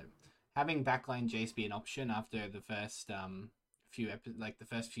think that having backline Jace be an option after the first few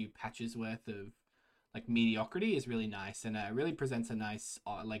patches worth of like mediocrity is really nice, and really presents a nice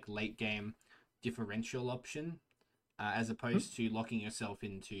like late game differential option. As opposed to locking yourself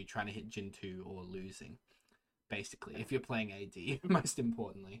into trying to hit Jhin 2 or losing, basically, if you're playing AD, most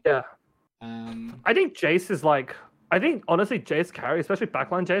importantly. Yeah. I think Jace is like... I think, honestly, Jace carry, especially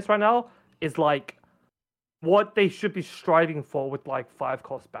backline Jace right now, is like what they should be striving for with like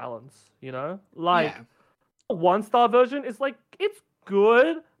 5-cost balance. You know, like Yeah. a 1-star version is like it's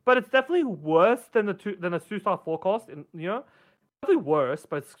good, but it's definitely worse than a 2-star 4-cost. And you know, definitely worse,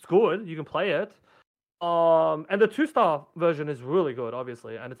 but it's good. You can play it. And the 2-star version is really good,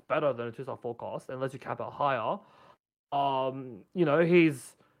 obviously, and it's better than a 2-star 4-cost, unless you cap it higher. You know,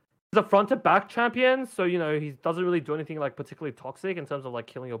 he's a front to back champion, so you know he doesn't really do anything like particularly toxic in terms of like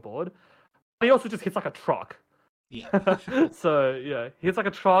killing your board. But he also just hits like a truck. Yeah. So yeah, he hits like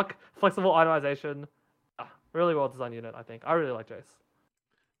a truck, flexible itemization. Really well designed unit, I think. I really like Jace.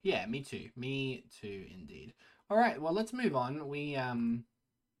 Yeah, me too. Me too, indeed. All right, well, let's move on. We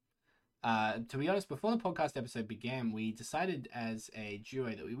to be honest, before the podcast episode began, we decided as a duo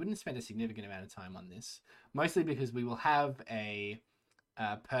that we wouldn't spend a significant amount of time on this, mostly because we will have a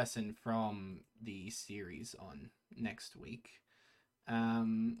person from the series on next week.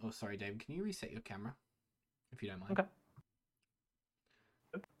 Oh, sorry, Dave. Can you reset your camera, if you don't mind? Okay.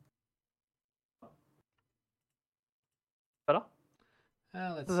 Better?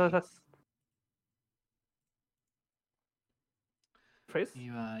 Let's see. Freeze?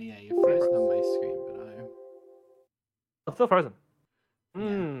 Yeah, you're frozen on my screen, but I'm still frozen.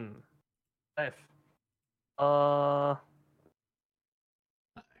 Yeah. Safe.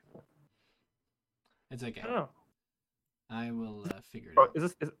 It's okay. I don't know. I will figure it out.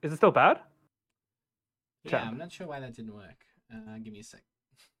 Is it still bad? Yeah, Champ. I'm not sure why that didn't work. Give me a sec.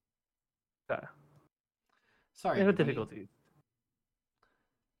 Okay. Sorry. No difficulties.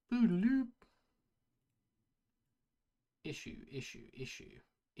 Boodaloop. Issue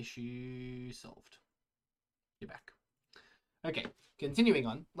solved. You're back. Okay, continuing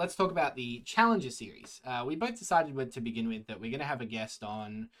on. Let's talk about the Challenger series. We both decided to begin with that we're going to have a guest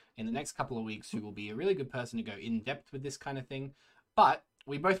on in the next couple of weeks who will be a really good person to go in depth with this kind of thing. But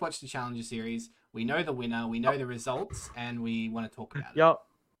we both watched the Challenger series. We know the winner, we know the results, and we want to talk about it. Yep.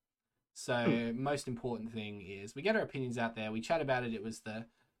 So most important thing is we get our opinions out there. We chat about it. It was the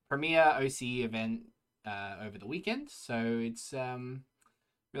premier OCE event over the weekend, so it's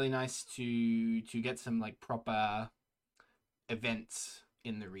really nice to get some like proper events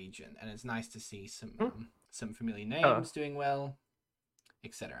in the region, and it's nice to see some familiar names doing well,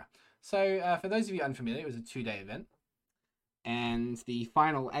 etc. So for those of you unfamiliar, it was a 2-day event, and the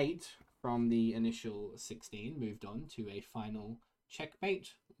final 8 from the initial 16 moved on to a final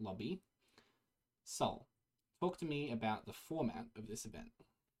checkmate lobby. Sol, talk to me about the format of this event.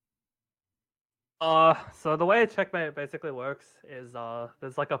 So the way checkmate basically works is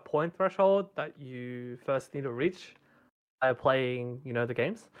there's like a point threshold that you first need to reach by playing, you know, the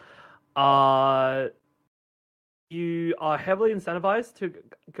games. You are heavily incentivized to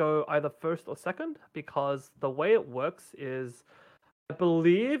go either first or second, because the way it works is, I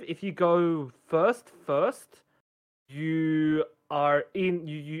believe if you go first, you are in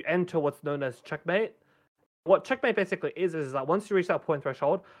you enter what's known as checkmate. What checkmate basically is that once you reach that point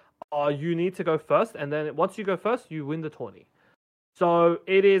threshold, you need to go first, and then once you go first, you win the tourney. So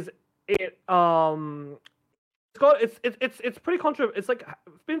it's pretty it's like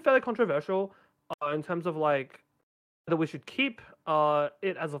it's been fairly controversial in terms of like whether we should keep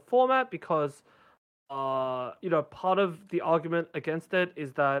it as a format, because you know, part of the argument against it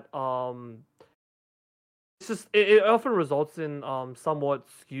is that it's just it often results in somewhat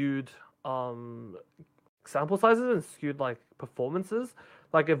skewed sample sizes and skewed like performances.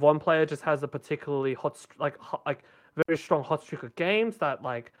 Like if one player just has a particularly very strong hot streak of games that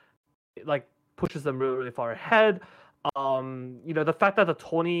like pushes them really, really far ahead. You know, the fact that the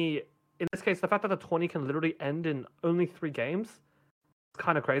tourney, in this case, the fact that the tourney can literally end in only 3 games is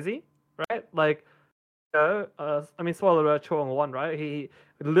kind of crazy, right? Like, you know, I mean, spoiler alert, Chuang won, right? He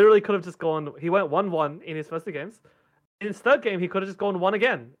literally could have just gone, he went 1-1 in his first 2 games. In his third game, he could have just gone 1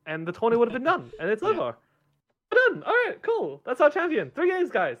 again, and the tourney would have been done, and it's over. Done. All right, cool. That's our champion. 3 games,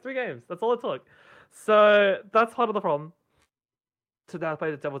 guys. 3 games. That's all it took. So that's part of the problem. To now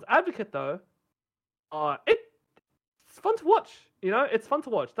play the devil's advocate, though, it's fun to watch. You know, it's fun to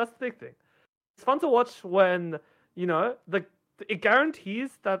watch. That's the big thing. It's fun to watch when, you know, it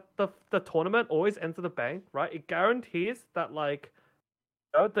guarantees that the tournament always ends in the bank, right? It guarantees that like,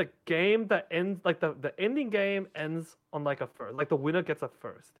 you know, the game that ends, like the ending game ends on like a first, like the winner gets a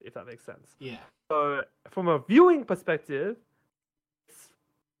first, if that makes sense. Yeah. So from a viewing perspective, it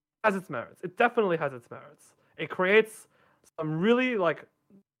has its merits. It definitely has its merits. It creates some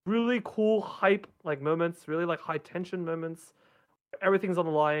really cool hype like moments, really like high tension moments. Everything's on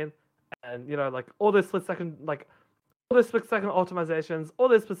the line, and you know, like all those split second optimizations, all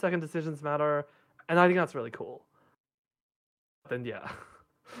those split second decisions matter, and I think that's really cool. Then yeah.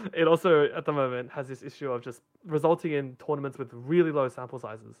 it also at the moment has this issue of just resulting in tournaments with really low sample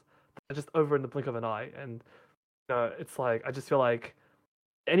sizes, just over in the blink of an eye. And it's like I just feel like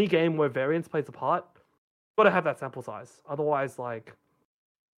any game where variance plays a part, got to have that sample size. Otherwise, like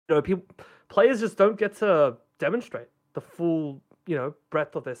people players just don't get to demonstrate the full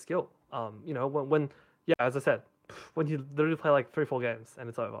breadth of their skill. When yeah, as I said, when you literally play like 3-4 games and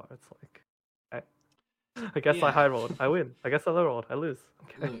it's over, it's like, okay, I guess I high rolled, I win. I guess I low rolled, I lose.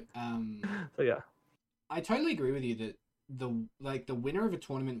 Okay. Look, so yeah, I totally agree with you that the winner of a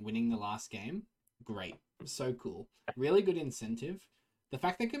tournament winning the last game, great, so cool, really good incentive. The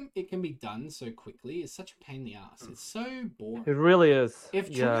fact that it can be done so quickly is such a pain in the ass. It's so boring. It really is. If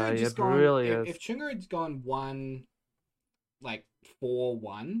Chunga had just gone, if Chunga had gone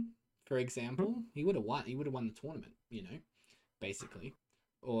 4-1, for example, he would have won. He would have won the tournament. Basically,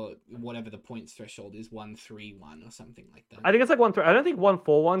 or whatever the points threshold is, 1-3-1 or something like that. I think it's like 1-3. I don't think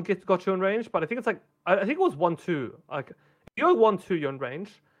 1-4-1 got you in range, but I think it's like I think it was 1-2. Like if you're 1-2, you're in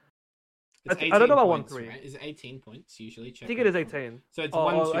range. I don't know about 1-3. Right? Is it 18 points usually? I think it is 18. So it's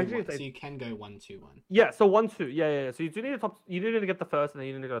 1-2-1. So you can go 1-2-1. Yeah, so 1-2. Yeah. So you do need you do need to get the first, and then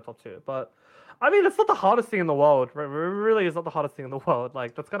you need to go to top 2. But I mean, it's not the hardest thing in the world. It really is not the hardest thing in the world.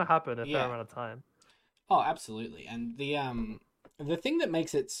 Like that's gonna happen in a fair amount of time. Oh, absolutely. And the thing that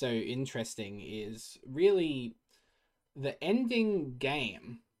makes it so interesting is really the ending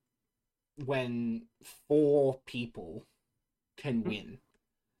game when 4 people can win.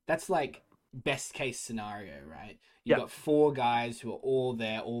 That's like best case scenario, right? You've got 4 guys who are all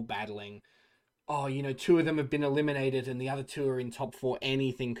there, all battling. Oh, 2 of them have been eliminated and the other 2 are in top 4.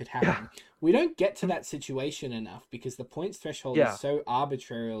 Anything could happen. Yeah. We don't get to that situation enough because the points threshold is so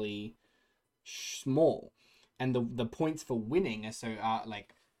arbitrarily small, and the points for winning are so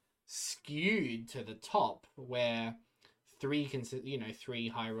skewed to the top, where 3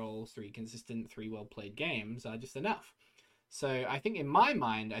 high roll, 3 consistent, 3 well played games are just enough. So I think in my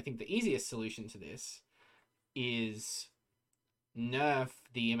mind, the easiest solution to this is nerf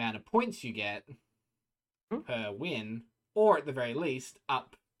the amount of points you get per win, or at the very least,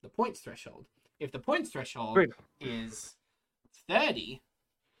 up the points threshold. If the points threshold is 30,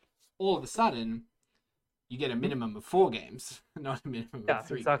 all of a sudden, you get a minimum of 4 games, not a minimum of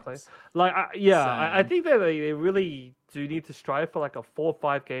 3 games. Like, I think that they really do need to strive for like a 4 or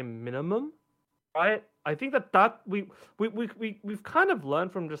 5 game minimum, right? I think that we've kind of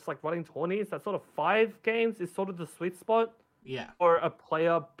learned from just like running tourneys that sort of 5 games is sort of the sweet spot. Yeah. For a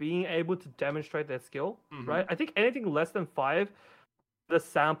player being able to demonstrate their skill, right? I think anything less than 5, the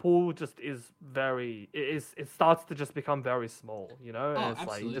sample just is it starts to just become very small, and it's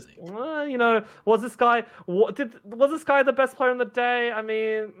absolutely. Like was this guy the best player in the day? I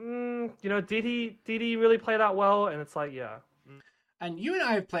mean, did he really play that well? And it's like, yeah. And you and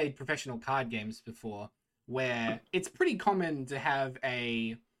I have played professional card games before, where it's pretty common to have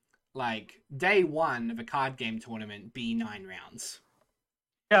a day 1 of a card game tournament be 9 rounds.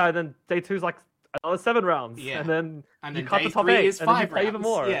 Yeah, and then day 2 is like another 7 rounds. Yeah. And then you cut the top 8 is 5 and then you play even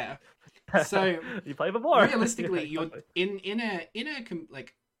more. Yeah. So you play even more. Realistically, you're in a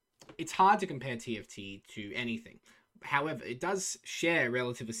it's hard to compare TFT to anything. However, it does share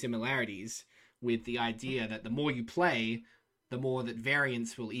relative similarities with the idea that the more you play, the more that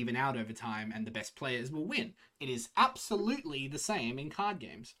variance will even out over time and the best players will win. It is absolutely the same in card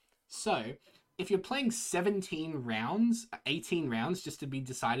games. So, if you're playing 18 rounds just to be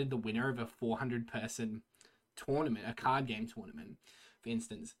decided the winner of a 400-person tournament, a card game tournament, for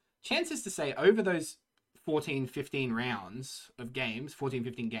instance, chances to say over those 15 rounds of games,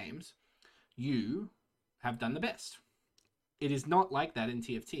 15 games, you have done the best. It is not like that in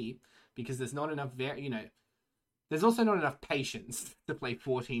TFT because there's not enough, there's also not enough patience to play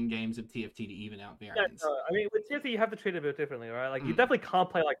 14 games of TFT to even out variance. Yeah, no, I mean, with TFT, you have to treat it a bit differently, right? Like, you definitely can't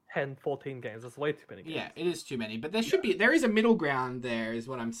play, 10, 14 games. That's way too many games. Yeah, it is too many. But there is a middle ground there, is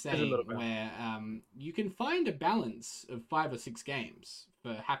what I'm saying, where you can find a balance of 5 or 6 games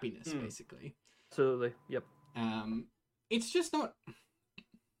for happiness, basically. Absolutely, yep. It's just not...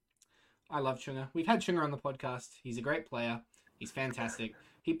 I love Chunga. We've had Chunga on the podcast. He's a great player. He's fantastic.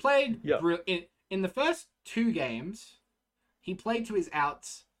 He played... In the first 2 games, he played to his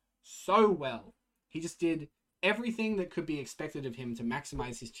outs so well. He just did everything that could be expected of him to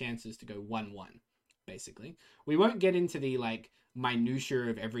maximize his chances to go 1-1, basically. We won't get into the, minutiae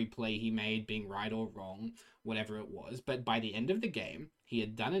of every play he made being right or wrong, whatever it was, but by the end of the game, he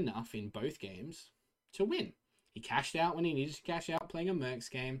had done enough in both games to win. He cashed out when he needed to cash out playing a Mercs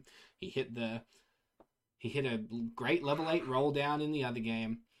game. He hit a great level 8 roll down in the other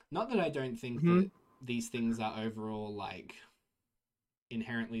game. Not that I don't think that these things are overall,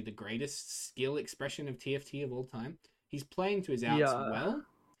 inherently the greatest skill expression of TFT of all time. He's playing to his outs Yeah. well,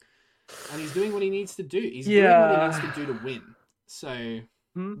 and he's doing what he needs to do. He's doing Yeah. what he needs to do to win. So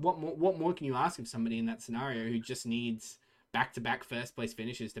Hmm? what more can you ask of somebody in that scenario who just needs back-to-back first place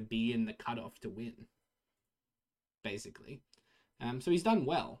finishes to be in the cutoff to win, basically. So he's done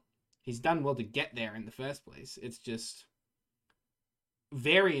well. He's done well to get there in the first place. It's just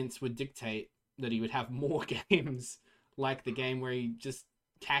variance would dictate that he would have more games like the game where he just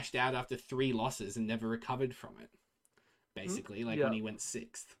cashed out after 3 losses and never recovered from it, basically, like when he went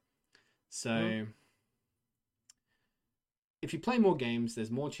 6th. So if you play more games,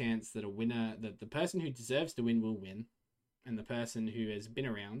 there's more chance that that the person who deserves to win will win, and the person who has been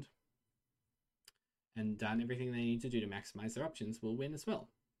around and done everything they need to do to maximize their options will win as well.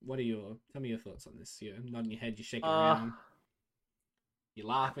 Tell me your thoughts on this? You're nodding your head, you're shaking around, you're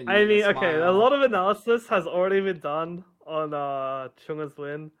laughing. I mean, okay, a lot of analysis has already been done on Chunga's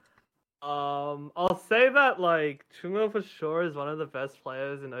win. I'll say that like Chunga for sure is one of the best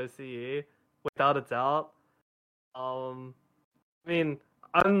players in OCE, without a doubt. I mean,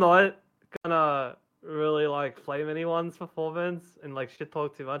 I'm not gonna really like flame anyone's performance and like shit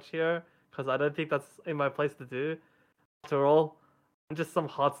talk too much here, because I don't think that's in my place to do. After all, I'm just some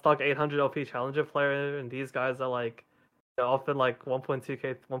hot stock 800 LP challenger player, and these guys are like, they're often like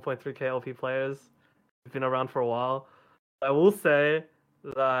 1.2k, 1.3k LP players. They've been around for a while. I will say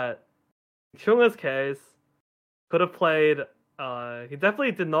that in Chunga's case, could have played. He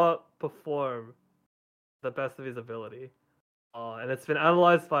definitely did not perform the best of his ability. And it's been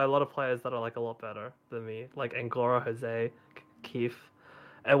analyzed by a lot of players that are like a lot better than me, like Angora, Jose, Keith,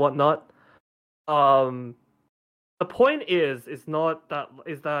 and whatnot. The point is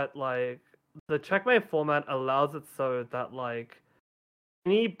that like the checkmate format allows it so that like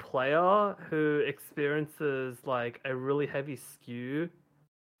any player who experiences like a really heavy skew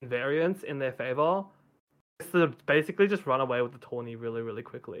variance in their favor is to basically just run away with the tourney really, really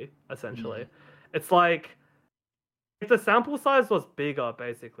quickly, essentially. It's like, if the sample size was bigger,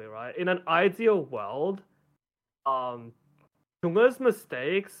 basically, right? In an ideal world, Chunga's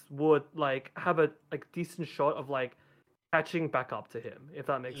mistakes would like have a like decent shot of like catching back up to him, if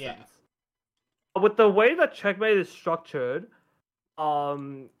that makes sense. But with the way that checkmate is structured,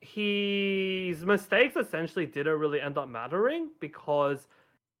 his mistakes essentially didn't really end up mattering, because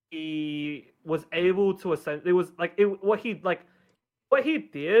he was able to what he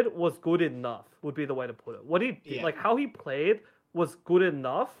did was good enough, would be the way to put it. What he did, like how he played was good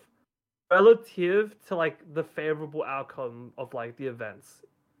enough relative to like the favorable outcome of like the events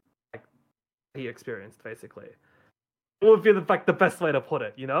like he experienced, basically. It would be the best way to put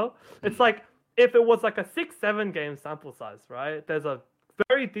it, you know? It's like if it was like a 6-7 game sample size, right? There's a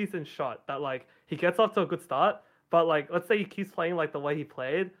very decent shot that like he gets off to a good start, but like let's say he keeps playing like the way he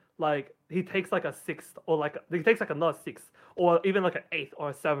played, like he takes like a 6th, or like he takes like another 6th, or even like an 8th or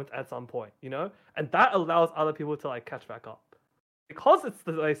a 7th at some point, you know? And that allows other people to like catch back up. Because it's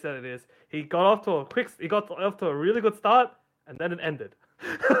the way I said it is, he got off to a really good start, and then it ended.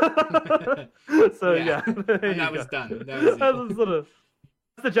 So yeah, and that was done. That was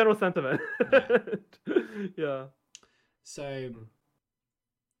that's the general sentiment. Yeah. So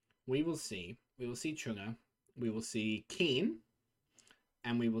we will see. We will see Chunga. We will see Keen,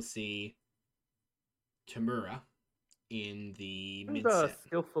 and we will see Tamura in the mid set.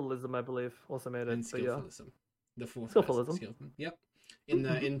 Skillfulism, I believe, also made it. And skillfulism. Yeah. The fourth skillfulism. Yep.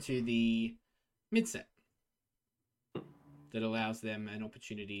 Into the mid set. That allows them an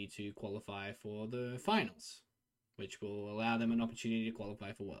opportunity to qualify for the finals, which will allow them an opportunity to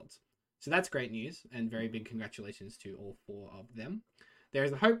qualify for Worlds. So that's great news, and very big congratulations to all 4 of them. There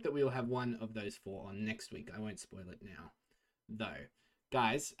is a hope that we will have one of those 4 on next week. I won't spoil it now, though.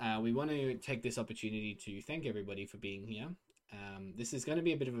 Guys, we want to take this opportunity to thank everybody for being here. This is going to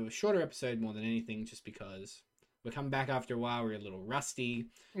be a bit of a shorter episode more than anything, just because we're coming back after a while. We're a little rusty.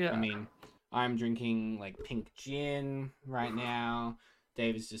 Yeah. I mean, I'm drinking like pink gin right now.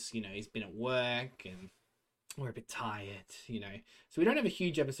 Dave is just, he's been at work and we're a bit tired, So we don't have a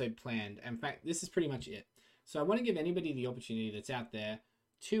huge episode planned. In fact, this is pretty much it. So I want to give anybody the opportunity that's out there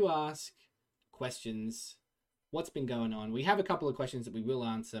to ask questions. What's been going on? We have a couple of questions that we will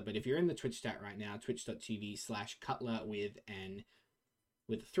answer, but if you're in the Twitch chat right now, twitch.tv/Cutler with a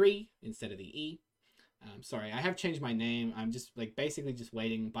 3 instead of the E. Sorry, I have changed my name. I'm just basically just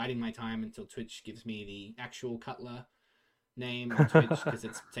biding my time until Twitch gives me the actual Cutler name on Twitch, because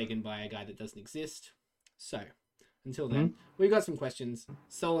it's taken by a guy that doesn't exist. So until then, we've got some questions.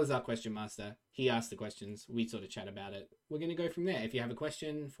 Sol is our question master. He asked the questions. We sort of chat about it. We're going to go from there. If you have a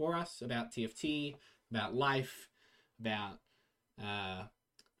question for us about TFT, about life, about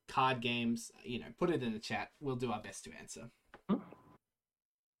card games, put it in the chat. We'll do our best to answer.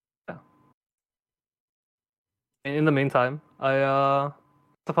 Yeah. In the meantime, I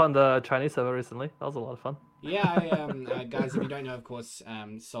found the Chinese server recently. That was a lot of fun. Yeah, guys, if you don't know, of course,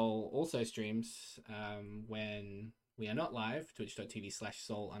 Soul also streams when we are not live,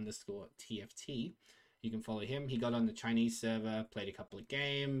 twitch.tv/Soul_TFT. You can follow him. He got on the Chinese server, played a couple of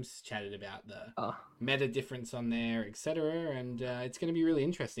games, chatted about the meta difference on there, etc. And it's going to be really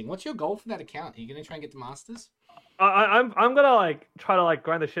interesting. What's your goal for that account? Are you going to try and get to Masters? I'm gonna try to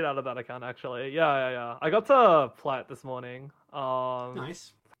grind the shit out of that account actually. Yeah. I got to plat this morning.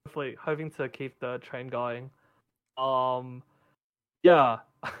 Nice. Hoping to keep the train going. Yeah,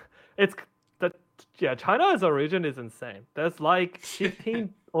 it's China as a region is insane. There's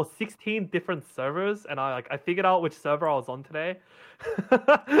 15 or 16 different servers, and I figured out which server I was on today.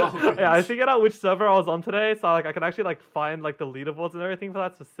 Yeah, I figured out which server I was on today, so I can actually find the leaderboards and everything for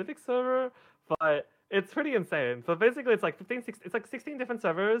that specific server. But it's pretty insane. So basically, it's 16 different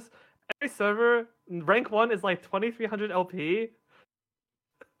servers. Every server rank 1 is 2300 LP.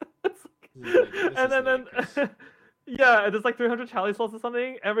 And then yeah, there's 300 Charlie slots or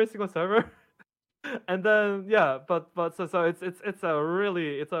something every single server. And then but so it's a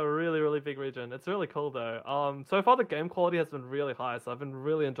really big region. It's really cool though. So far the game quality has been really high, so I've been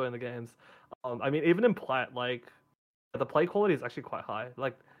really enjoying the games. I mean, even in plat, the play quality is actually quite high.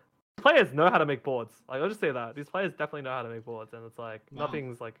 Players know how to make boards. I'll just say that these players definitely know how to make boards, and it's wow.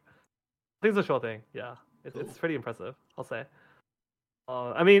 nothing's a sure thing. Yeah, it's pretty impressive, I'll say.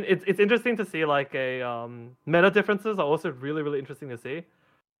 I mean, it's interesting to see a meta differences are also really interesting to see.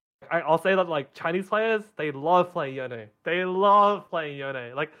 I'll say that Chinese players, they love playing Yone. They love playing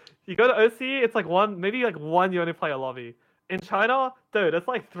Yone. You go to OC, it's maybe one Yone player lobby. In China, dude, it's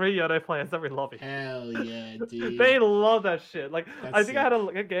 3 Yone players every lobby. Hell yeah, dude. They love that shit. That's I think sick. I had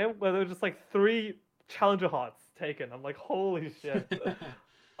a game where there were just 3 challenger hearts taken. I'm holy shit. The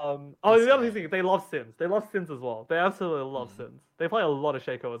other thing, they love Sims. They love Sims as well. They absolutely love Sims. They play a lot of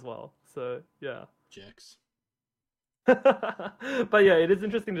Shaco as well. So yeah. Jerks. But yeah, it is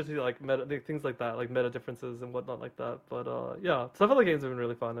interesting to see meta things like that, meta differences and whatnot like that. But yeah, some of the games have been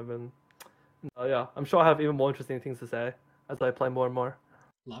really fun. Yeah, I'm sure I have even more interesting things to say as I play more and more.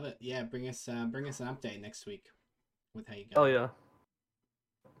 Love it. Yeah, bring us an update next week with how you go. Oh yeah.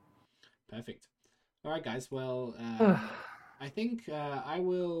 Perfect. All right, guys. Well, I think I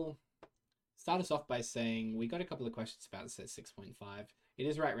will start us off by saying we got a couple of questions about set 6.5. It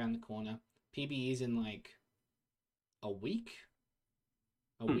is right around the corner. PBE is in a week,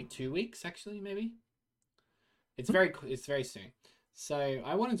 2 weeks actually, maybe. It's very soon. So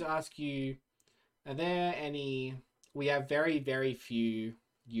I wanted to ask you, are there any? We have very few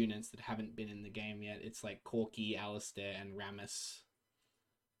units that haven't been in the game yet. It's Corki, Alistair, and Rammus,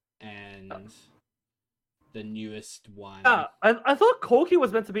 and the newest one. I thought Corki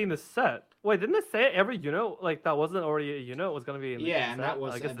was meant to be in the set. Wait, didn't they say every unit that wasn't already a unit was going to be in the and set? that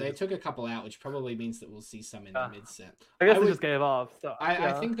was they took a couple out, which probably means that we'll see some in the mid set. I guess they just gave up. So,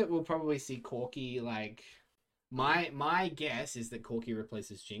 I think that we'll probably see Corki my guess is that Corki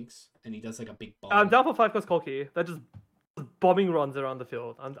replaces Jinx and he does a big bomb. I'm down for 5 plus Corki. They're just bombing runs around the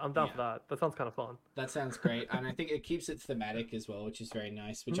field. I'm down for that. That sounds kind of fun. That sounds great, and I think it keeps it thematic as well, which is very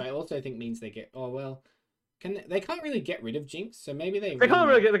nice. Which I also think means they get they can't really get rid of Jinx, so maybe they can't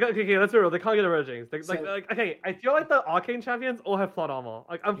really get. Okay, let's be real. They can't get rid of Jinx. Okay, I feel the Arcane champions all have plot armor.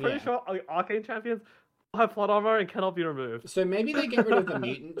 I'm pretty sure Arcane champions all have plot armor and cannot be removed. So maybe they get rid of the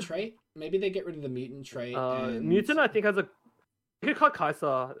mutant trait. Mutant, I think has a. You could cut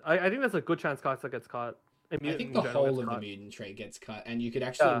Kai'Sa. I think there's a good chance Kai'Sa gets cut. I think the whole of the mutant trait gets cut, and you could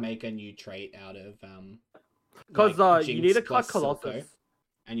actually make a new trait out of because you need to cut Colossus. Silco.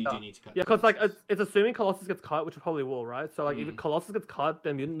 And you do need to cut. Yeah, because it's assuming Colossus gets cut, which it probably will, right? So if Colossus gets cut,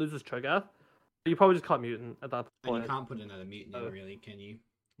 then Mutant loses Cho'Gath. You probably just cut Mutant at that point. And you can't put another Mutant in, really, can you?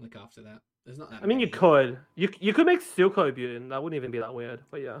 After that, there's not that. I mean, you could. You could make Silco Mutant. That wouldn't even be that weird.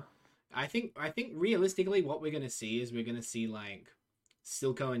 But yeah. I think realistically, what we're gonna see is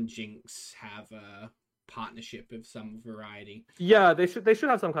Silco and Jinx have a partnership of some variety. Yeah, they should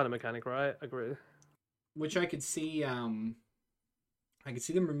have some kind of mechanic, right? Agree. Which I could see. I could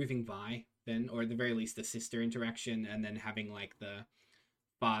see them removing Vi then, or at the very least the sister interaction, and then having the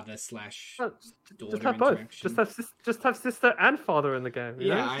father / daughter just have both. interaction. Just have sister and father in the game.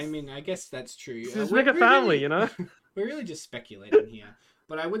 Yeah, know? I mean, I guess that's true. Just make a family, you know. We're really just speculating here,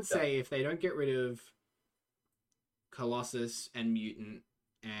 but I would say if they don't get rid of Colossus and Mutant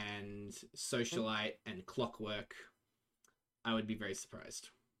and Socialite and Clockwork, I would be very surprised.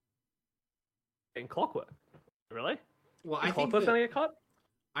 In Clockwork, really? Well, The Clockwork's gonna get cut.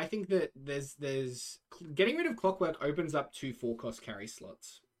 I think that there's getting rid of Clockwork opens up 2 4-cost carry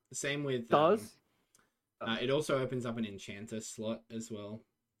slots. The same with Does. it also opens up an Enchanter slot as well,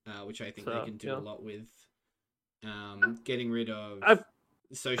 which I think they can do a lot with. Getting rid of. I've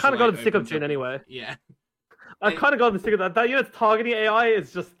kind of got sick of Jhin anyway. Yeah. I've kind of gotten sick of that. That unit's targeting AI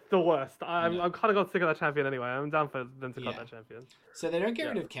is just the worst. I'm kind of got sick of that champion anyway. I'm down for them to cut that champion. So they don't get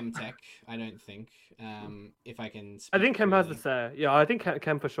rid of Chemtech, I don't think. If I can. I think Chem has to stay. Yeah, I think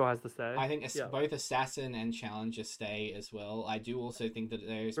Chem for sure has to stay. I think both Assassin and Challenger stay as well. I do also think that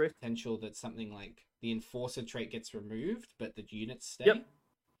there's potential that something like the Enforcer trait gets removed, but the units stay. Yep.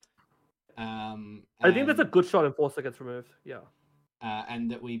 I think that's a good shot. Enforcer gets removed. Yeah. And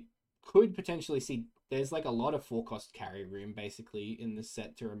that we could potentially see. There's like a lot of 4-cost carry room basically in this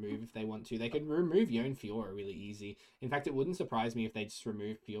set to remove if they want to. They could remove Yone Fiora really easy. In fact, it wouldn't surprise me if they just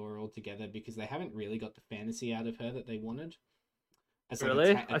remove Fiora altogether because they haven't really got the fantasy out of her that they wanted.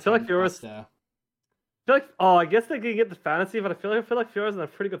 Really? I feel like Fiora's... I guess they can get the fantasy, but I feel like Fiora's in a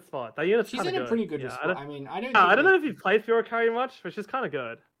pretty good spot. That unit's She's in a pretty good spot. I mean, I don't know if you've played Fiora carry much, but she's kind of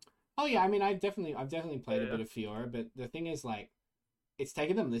good. Oh yeah, I mean, I've definitely played a bit of Fiora, but the thing is, like, it's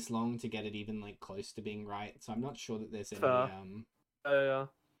taken them this long to get it even like close to being right, so I'm not sure that there's any. That's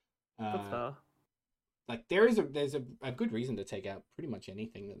fair. Like there's a good reason to take out pretty much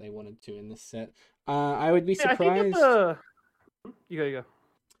anything that they wanted to in this set. I would be surprised. You go.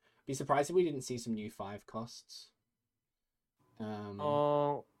 Be surprised if we didn't see some new 5 costs.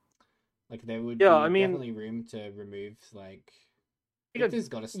 Like there would be definitely room to remove like. Victor's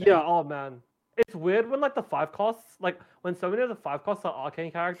got to stay. Yeah. Oh man. It's weird when like the 5 costs, like when so many of the 5 costs are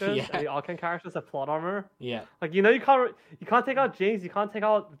arcane characters, and the arcane characters have plot armor. Yeah. Like you can't take out Jinx, you can't take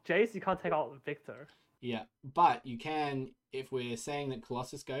out Jace, you can't take out Victor. Yeah, but you can if we're saying that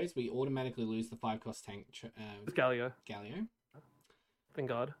Colossus goes, we automatically lose the 5-cost tank. Galio. Thank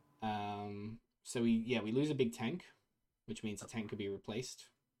God. So we lose a big tank, which means the tank could be replaced.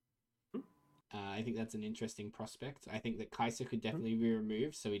 I think that's an interesting prospect. I think that Kai'Sa could definitely be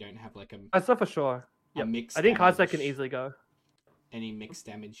removed, so we don't have like a. Kai'Sa for sure. Yeah, I think Kai'Sa can easily go. Any mixed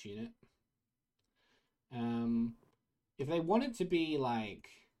damage unit. If they wanted to be like,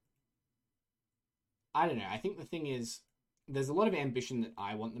 I don't know. I think the thing is, there's a lot of ambition that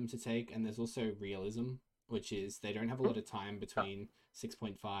I want them to take, and there's also realism, which is they don't have a lot of time between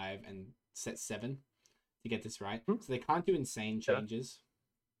 6.5 and set 7 to get this right, so they can't do insane changes.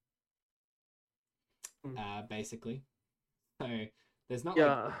 Basically, so there's not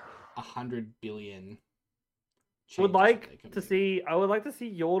like 100 billion. I would like to see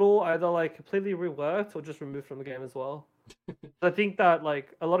Yordle either like completely reworked or just removed from the game as well. I think that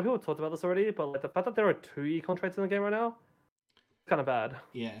like a lot of people talked about this already, but like the fact that there are 2 econ traits in the game right now, it's kind of bad.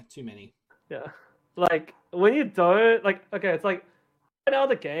 Yeah, too many. Yeah, like when you don't like, okay, it's like right now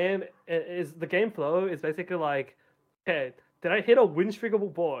the game flow is basically like, okay, did I hit a win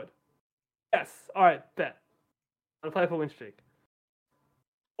streakable board? Yes. All right. Bet. I'm gonna play for win streak.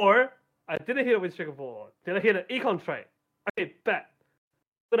 Or I didn't hit a win streak board. Did I hit an econ trait? Okay. Bet.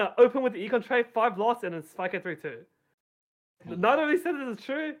 I'm gonna open with the econ trait, 5 loss, and then spike at 3-2. None of these sentences is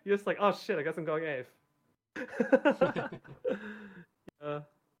true. You're just like, oh shit. I guess I'm going AF.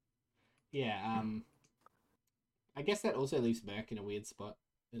 Yeah. I guess that also leaves Merc in a weird spot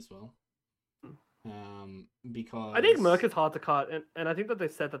as well. Because I think Merc is hard to cut, and I think that they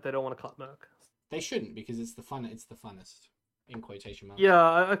said that they don't want to cut Merc. They shouldn't, because it's the funnest in quotation marks. Yeah,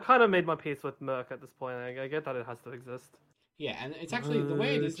 I kind of made my peace with Merc at this point. I get that it has to exist. Yeah, and it's actually the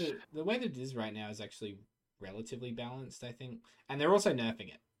way that it is right now is actually relatively balanced, I think, and they're also nerfing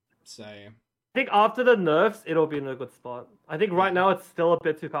it. So I think after the nerfs, it'll be in a good spot. I think right now it's still a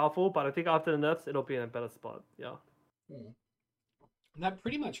bit too powerful, but I think after the nerfs, it'll be in a better spot. Yeah. That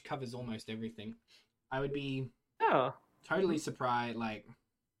pretty much covers almost everything. I would be totally surprised. Like,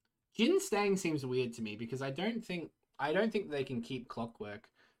 Jhin staying seems weird to me because I don't think they can keep Clockwork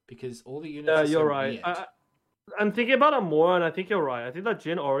because all the units. Yeah, you're right. I'm thinking about it more, and I think you're right. I think that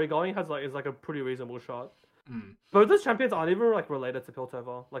Jhin already going is like a pretty reasonable shot. Both those champions aren't even like related to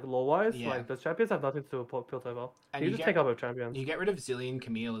Piltover, like lore wise. Yeah. Like those champions have nothing to do with Piltover. And you just take out a champion. You get rid of Zilean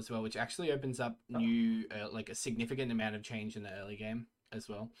Camille as well, which actually opens up new like a significant amount of change in the early game as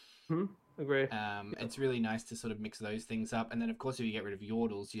well. Agree. It's really nice to sort of mix those things up, and then of course if you get rid of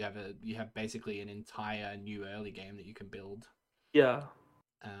Yordles, you have basically an entire new early game that you can build. Yeah.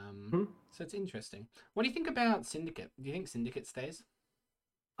 So it's interesting. What do you think about Syndicate? Do you think Syndicate stays?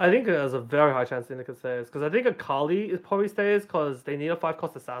 I think there's a very high chance Syndicate stays because I think Akali probably stays because they need a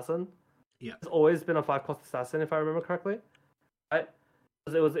 5-cost assassin. Yeah, it's always been a 5-cost assassin if I remember correctly. Right?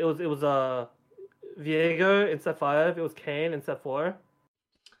 It was Viego in set 5. It was Kane in set 4. It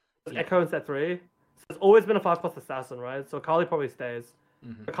was Yeah. Echo in set 3. So it's always been a 5+ assassin, right? So Akali probably stays.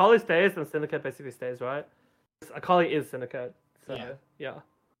 Mhm. Akali stays, then Syndicate basically stays, right? Akali is Syndicate. So, yeah.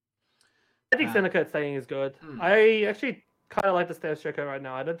 I think Syndicate staying is good. I actually kind of like the stay of Shaco right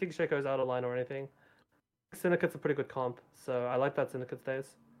now. I don't think Shaco's out of line or anything. Syndicate's a pretty good comp, so I like that Syndicate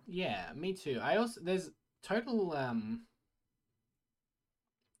stays. Yeah, me too. There's total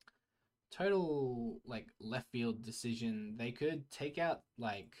like left field decision. They could take out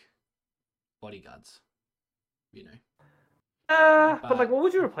like bodyguards, you know. But like, what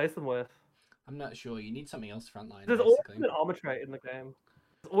would you replace them with? I'm not sure. You need something else frontline. There's always been an armor trait in the game.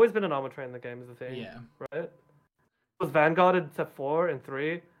 There's always been an armor trait in the game, is the thing. Yeah. Right? It was Vanguard in set 4 and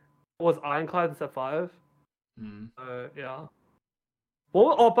 3. It was Ironclad in set 5. Yeah.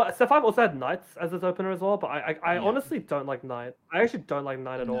 Well, but set 5 also had Knights as its opener as well, but I honestly don't like Knight. I actually don't like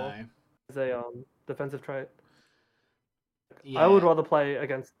Knight at all as a defensive trait. Yeah. I would rather play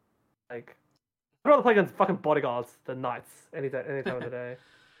against fucking bodyguards than Knights any time of the day.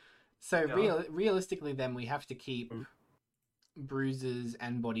 So realistically, then we have to keep bruisers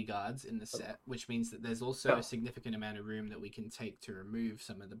and bodyguards in the set, which means that there's also a significant amount of room that we can take to remove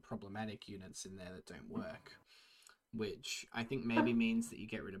some of the problematic units in there that don't work. Which I think maybe means that you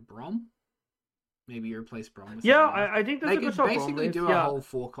get rid of Brom. Maybe you replace Brom with I think they could basically do a whole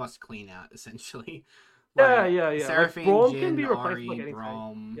 4-cost clean out essentially. Seraphine, Brom Jhin, can be replaced Ori, with like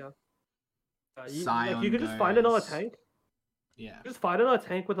Brom. You could just find another tank. Yeah. Just find another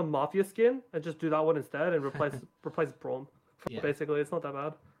tank with a Mafia skin and just do that one instead and replace Brom. Basically, it's not that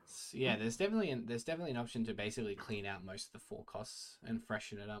bad. Yeah, there's definitely an option to basically clean out most of the 4 costs and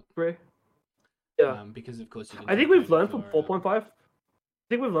freshen it up. Right. Yeah. Because of course I think we've learned from 4.5. I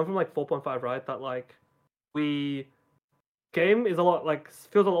think we've learned from like 4.5, right? That like game is a lot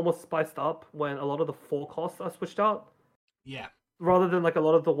feels a lot more spiced up when a lot of the 4 costs are switched out. Yeah. Rather than like a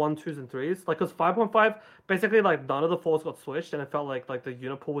lot of the 1, 2s, and 3s. Like, because 5.5 basically like none of the 4s got switched and it felt like the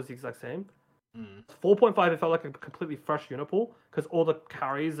unit pool was the exact same. 4.5 it felt like a completely fresh unit pool because all the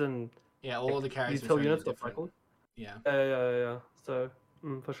carries and all the carries util units got different. cycled. Yeah. Yeah. So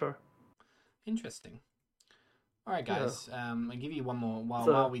for sure. Interesting. All right, guys. I'll give you one more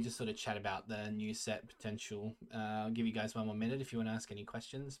while we just sort of chat about the new set potential. I'll give you guys one more minute if you want to ask any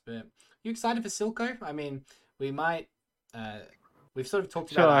questions. But you excited for Silco? I mean, we might. We've sort of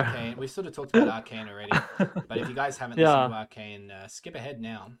talked about Arcane. We've sort of talked about Arcane already. But if you guys haven't listened to Arcane, skip ahead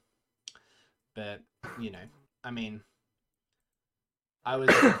now. But I mean, I was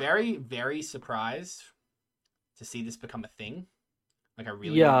very, very surprised to see this become a thing. Like, I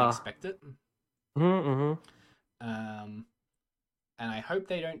really didn't expect it. Mm-hmm. And I hope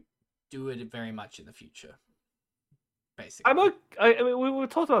they don't do it very much in the future. Basically, I mean, we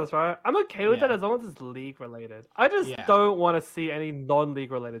talked about this, right? I'm okay with that as long as it's league related. I just don't want to see any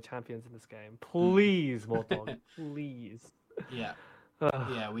non-league related champions in this game. Please, Mortdog, please. Yeah.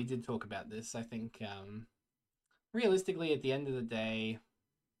 Yeah, we did talk about this. I think, realistically, at the end of the day,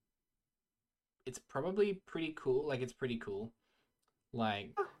 it's probably pretty cool. Like, it's pretty cool.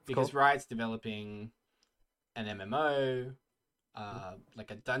 Like, because Riot's developing an MMO, like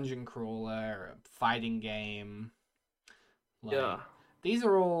a dungeon crawler, a fighting game. Like, these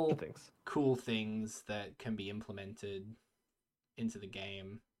are all cool things that can be implemented into the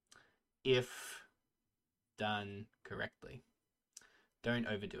game if done correctly. Don't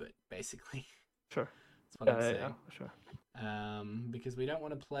overdo it, basically. Sure. That's what I'm saying. Yeah, sure. Because we don't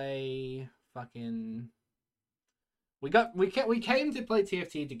want to play fucking. We came to play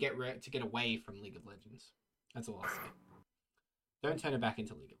TFT to get away from League of Legends. That's all I'll say. Don't turn it back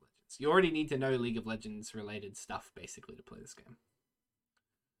into League of Legends. You already need to know League of Legends related stuff basically to play this game.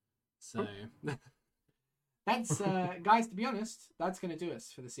 So that's guys. To be honest, that's going to do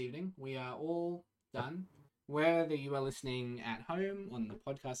us for this evening. We are all done. Whether you are listening at home on the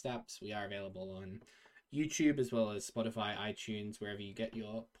podcast apps, we are available on YouTube as well as Spotify, iTunes, wherever you get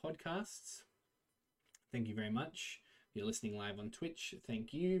your podcasts. Thank you very much. If you're listening live on Twitch,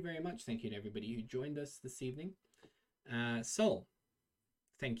 thank you very much. Thank you to everybody who joined us this evening. Sol,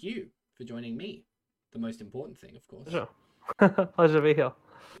 thank you for joining me. The most important thing, of course. Sure. Pleasure to be here.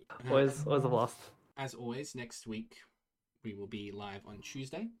 Always a blast. As always, next week we will be live on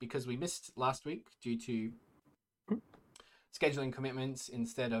Tuesday because we missed last week due to scheduling commitments.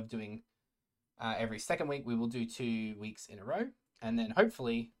 Instead of doing every second week, we will do 2 weeks in a row. And then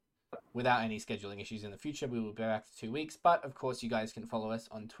hopefully, without any scheduling issues in the future, we will go back to 2 weeks. But of course, you guys can follow us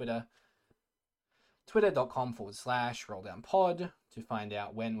on Twitter, twitter.com/rolldownpod to find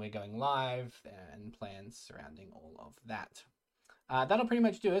out when we're going live and plans surrounding all of that. That'll pretty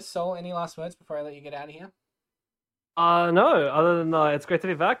much do it. Sol, any last words before I let you get out of here? No, other than it's great to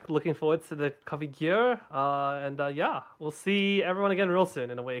be back. Looking forward to the coffee gear. Yeah, we'll see everyone again real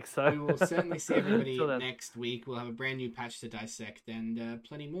soon in a week. So we will certainly see everybody Till then. next week. We'll have a brand new patch to dissect and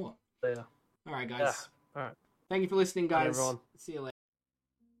plenty more. Yeah. All right, guys. Yeah. All right. Thank you for listening, Bye, guys. everyone. See you later.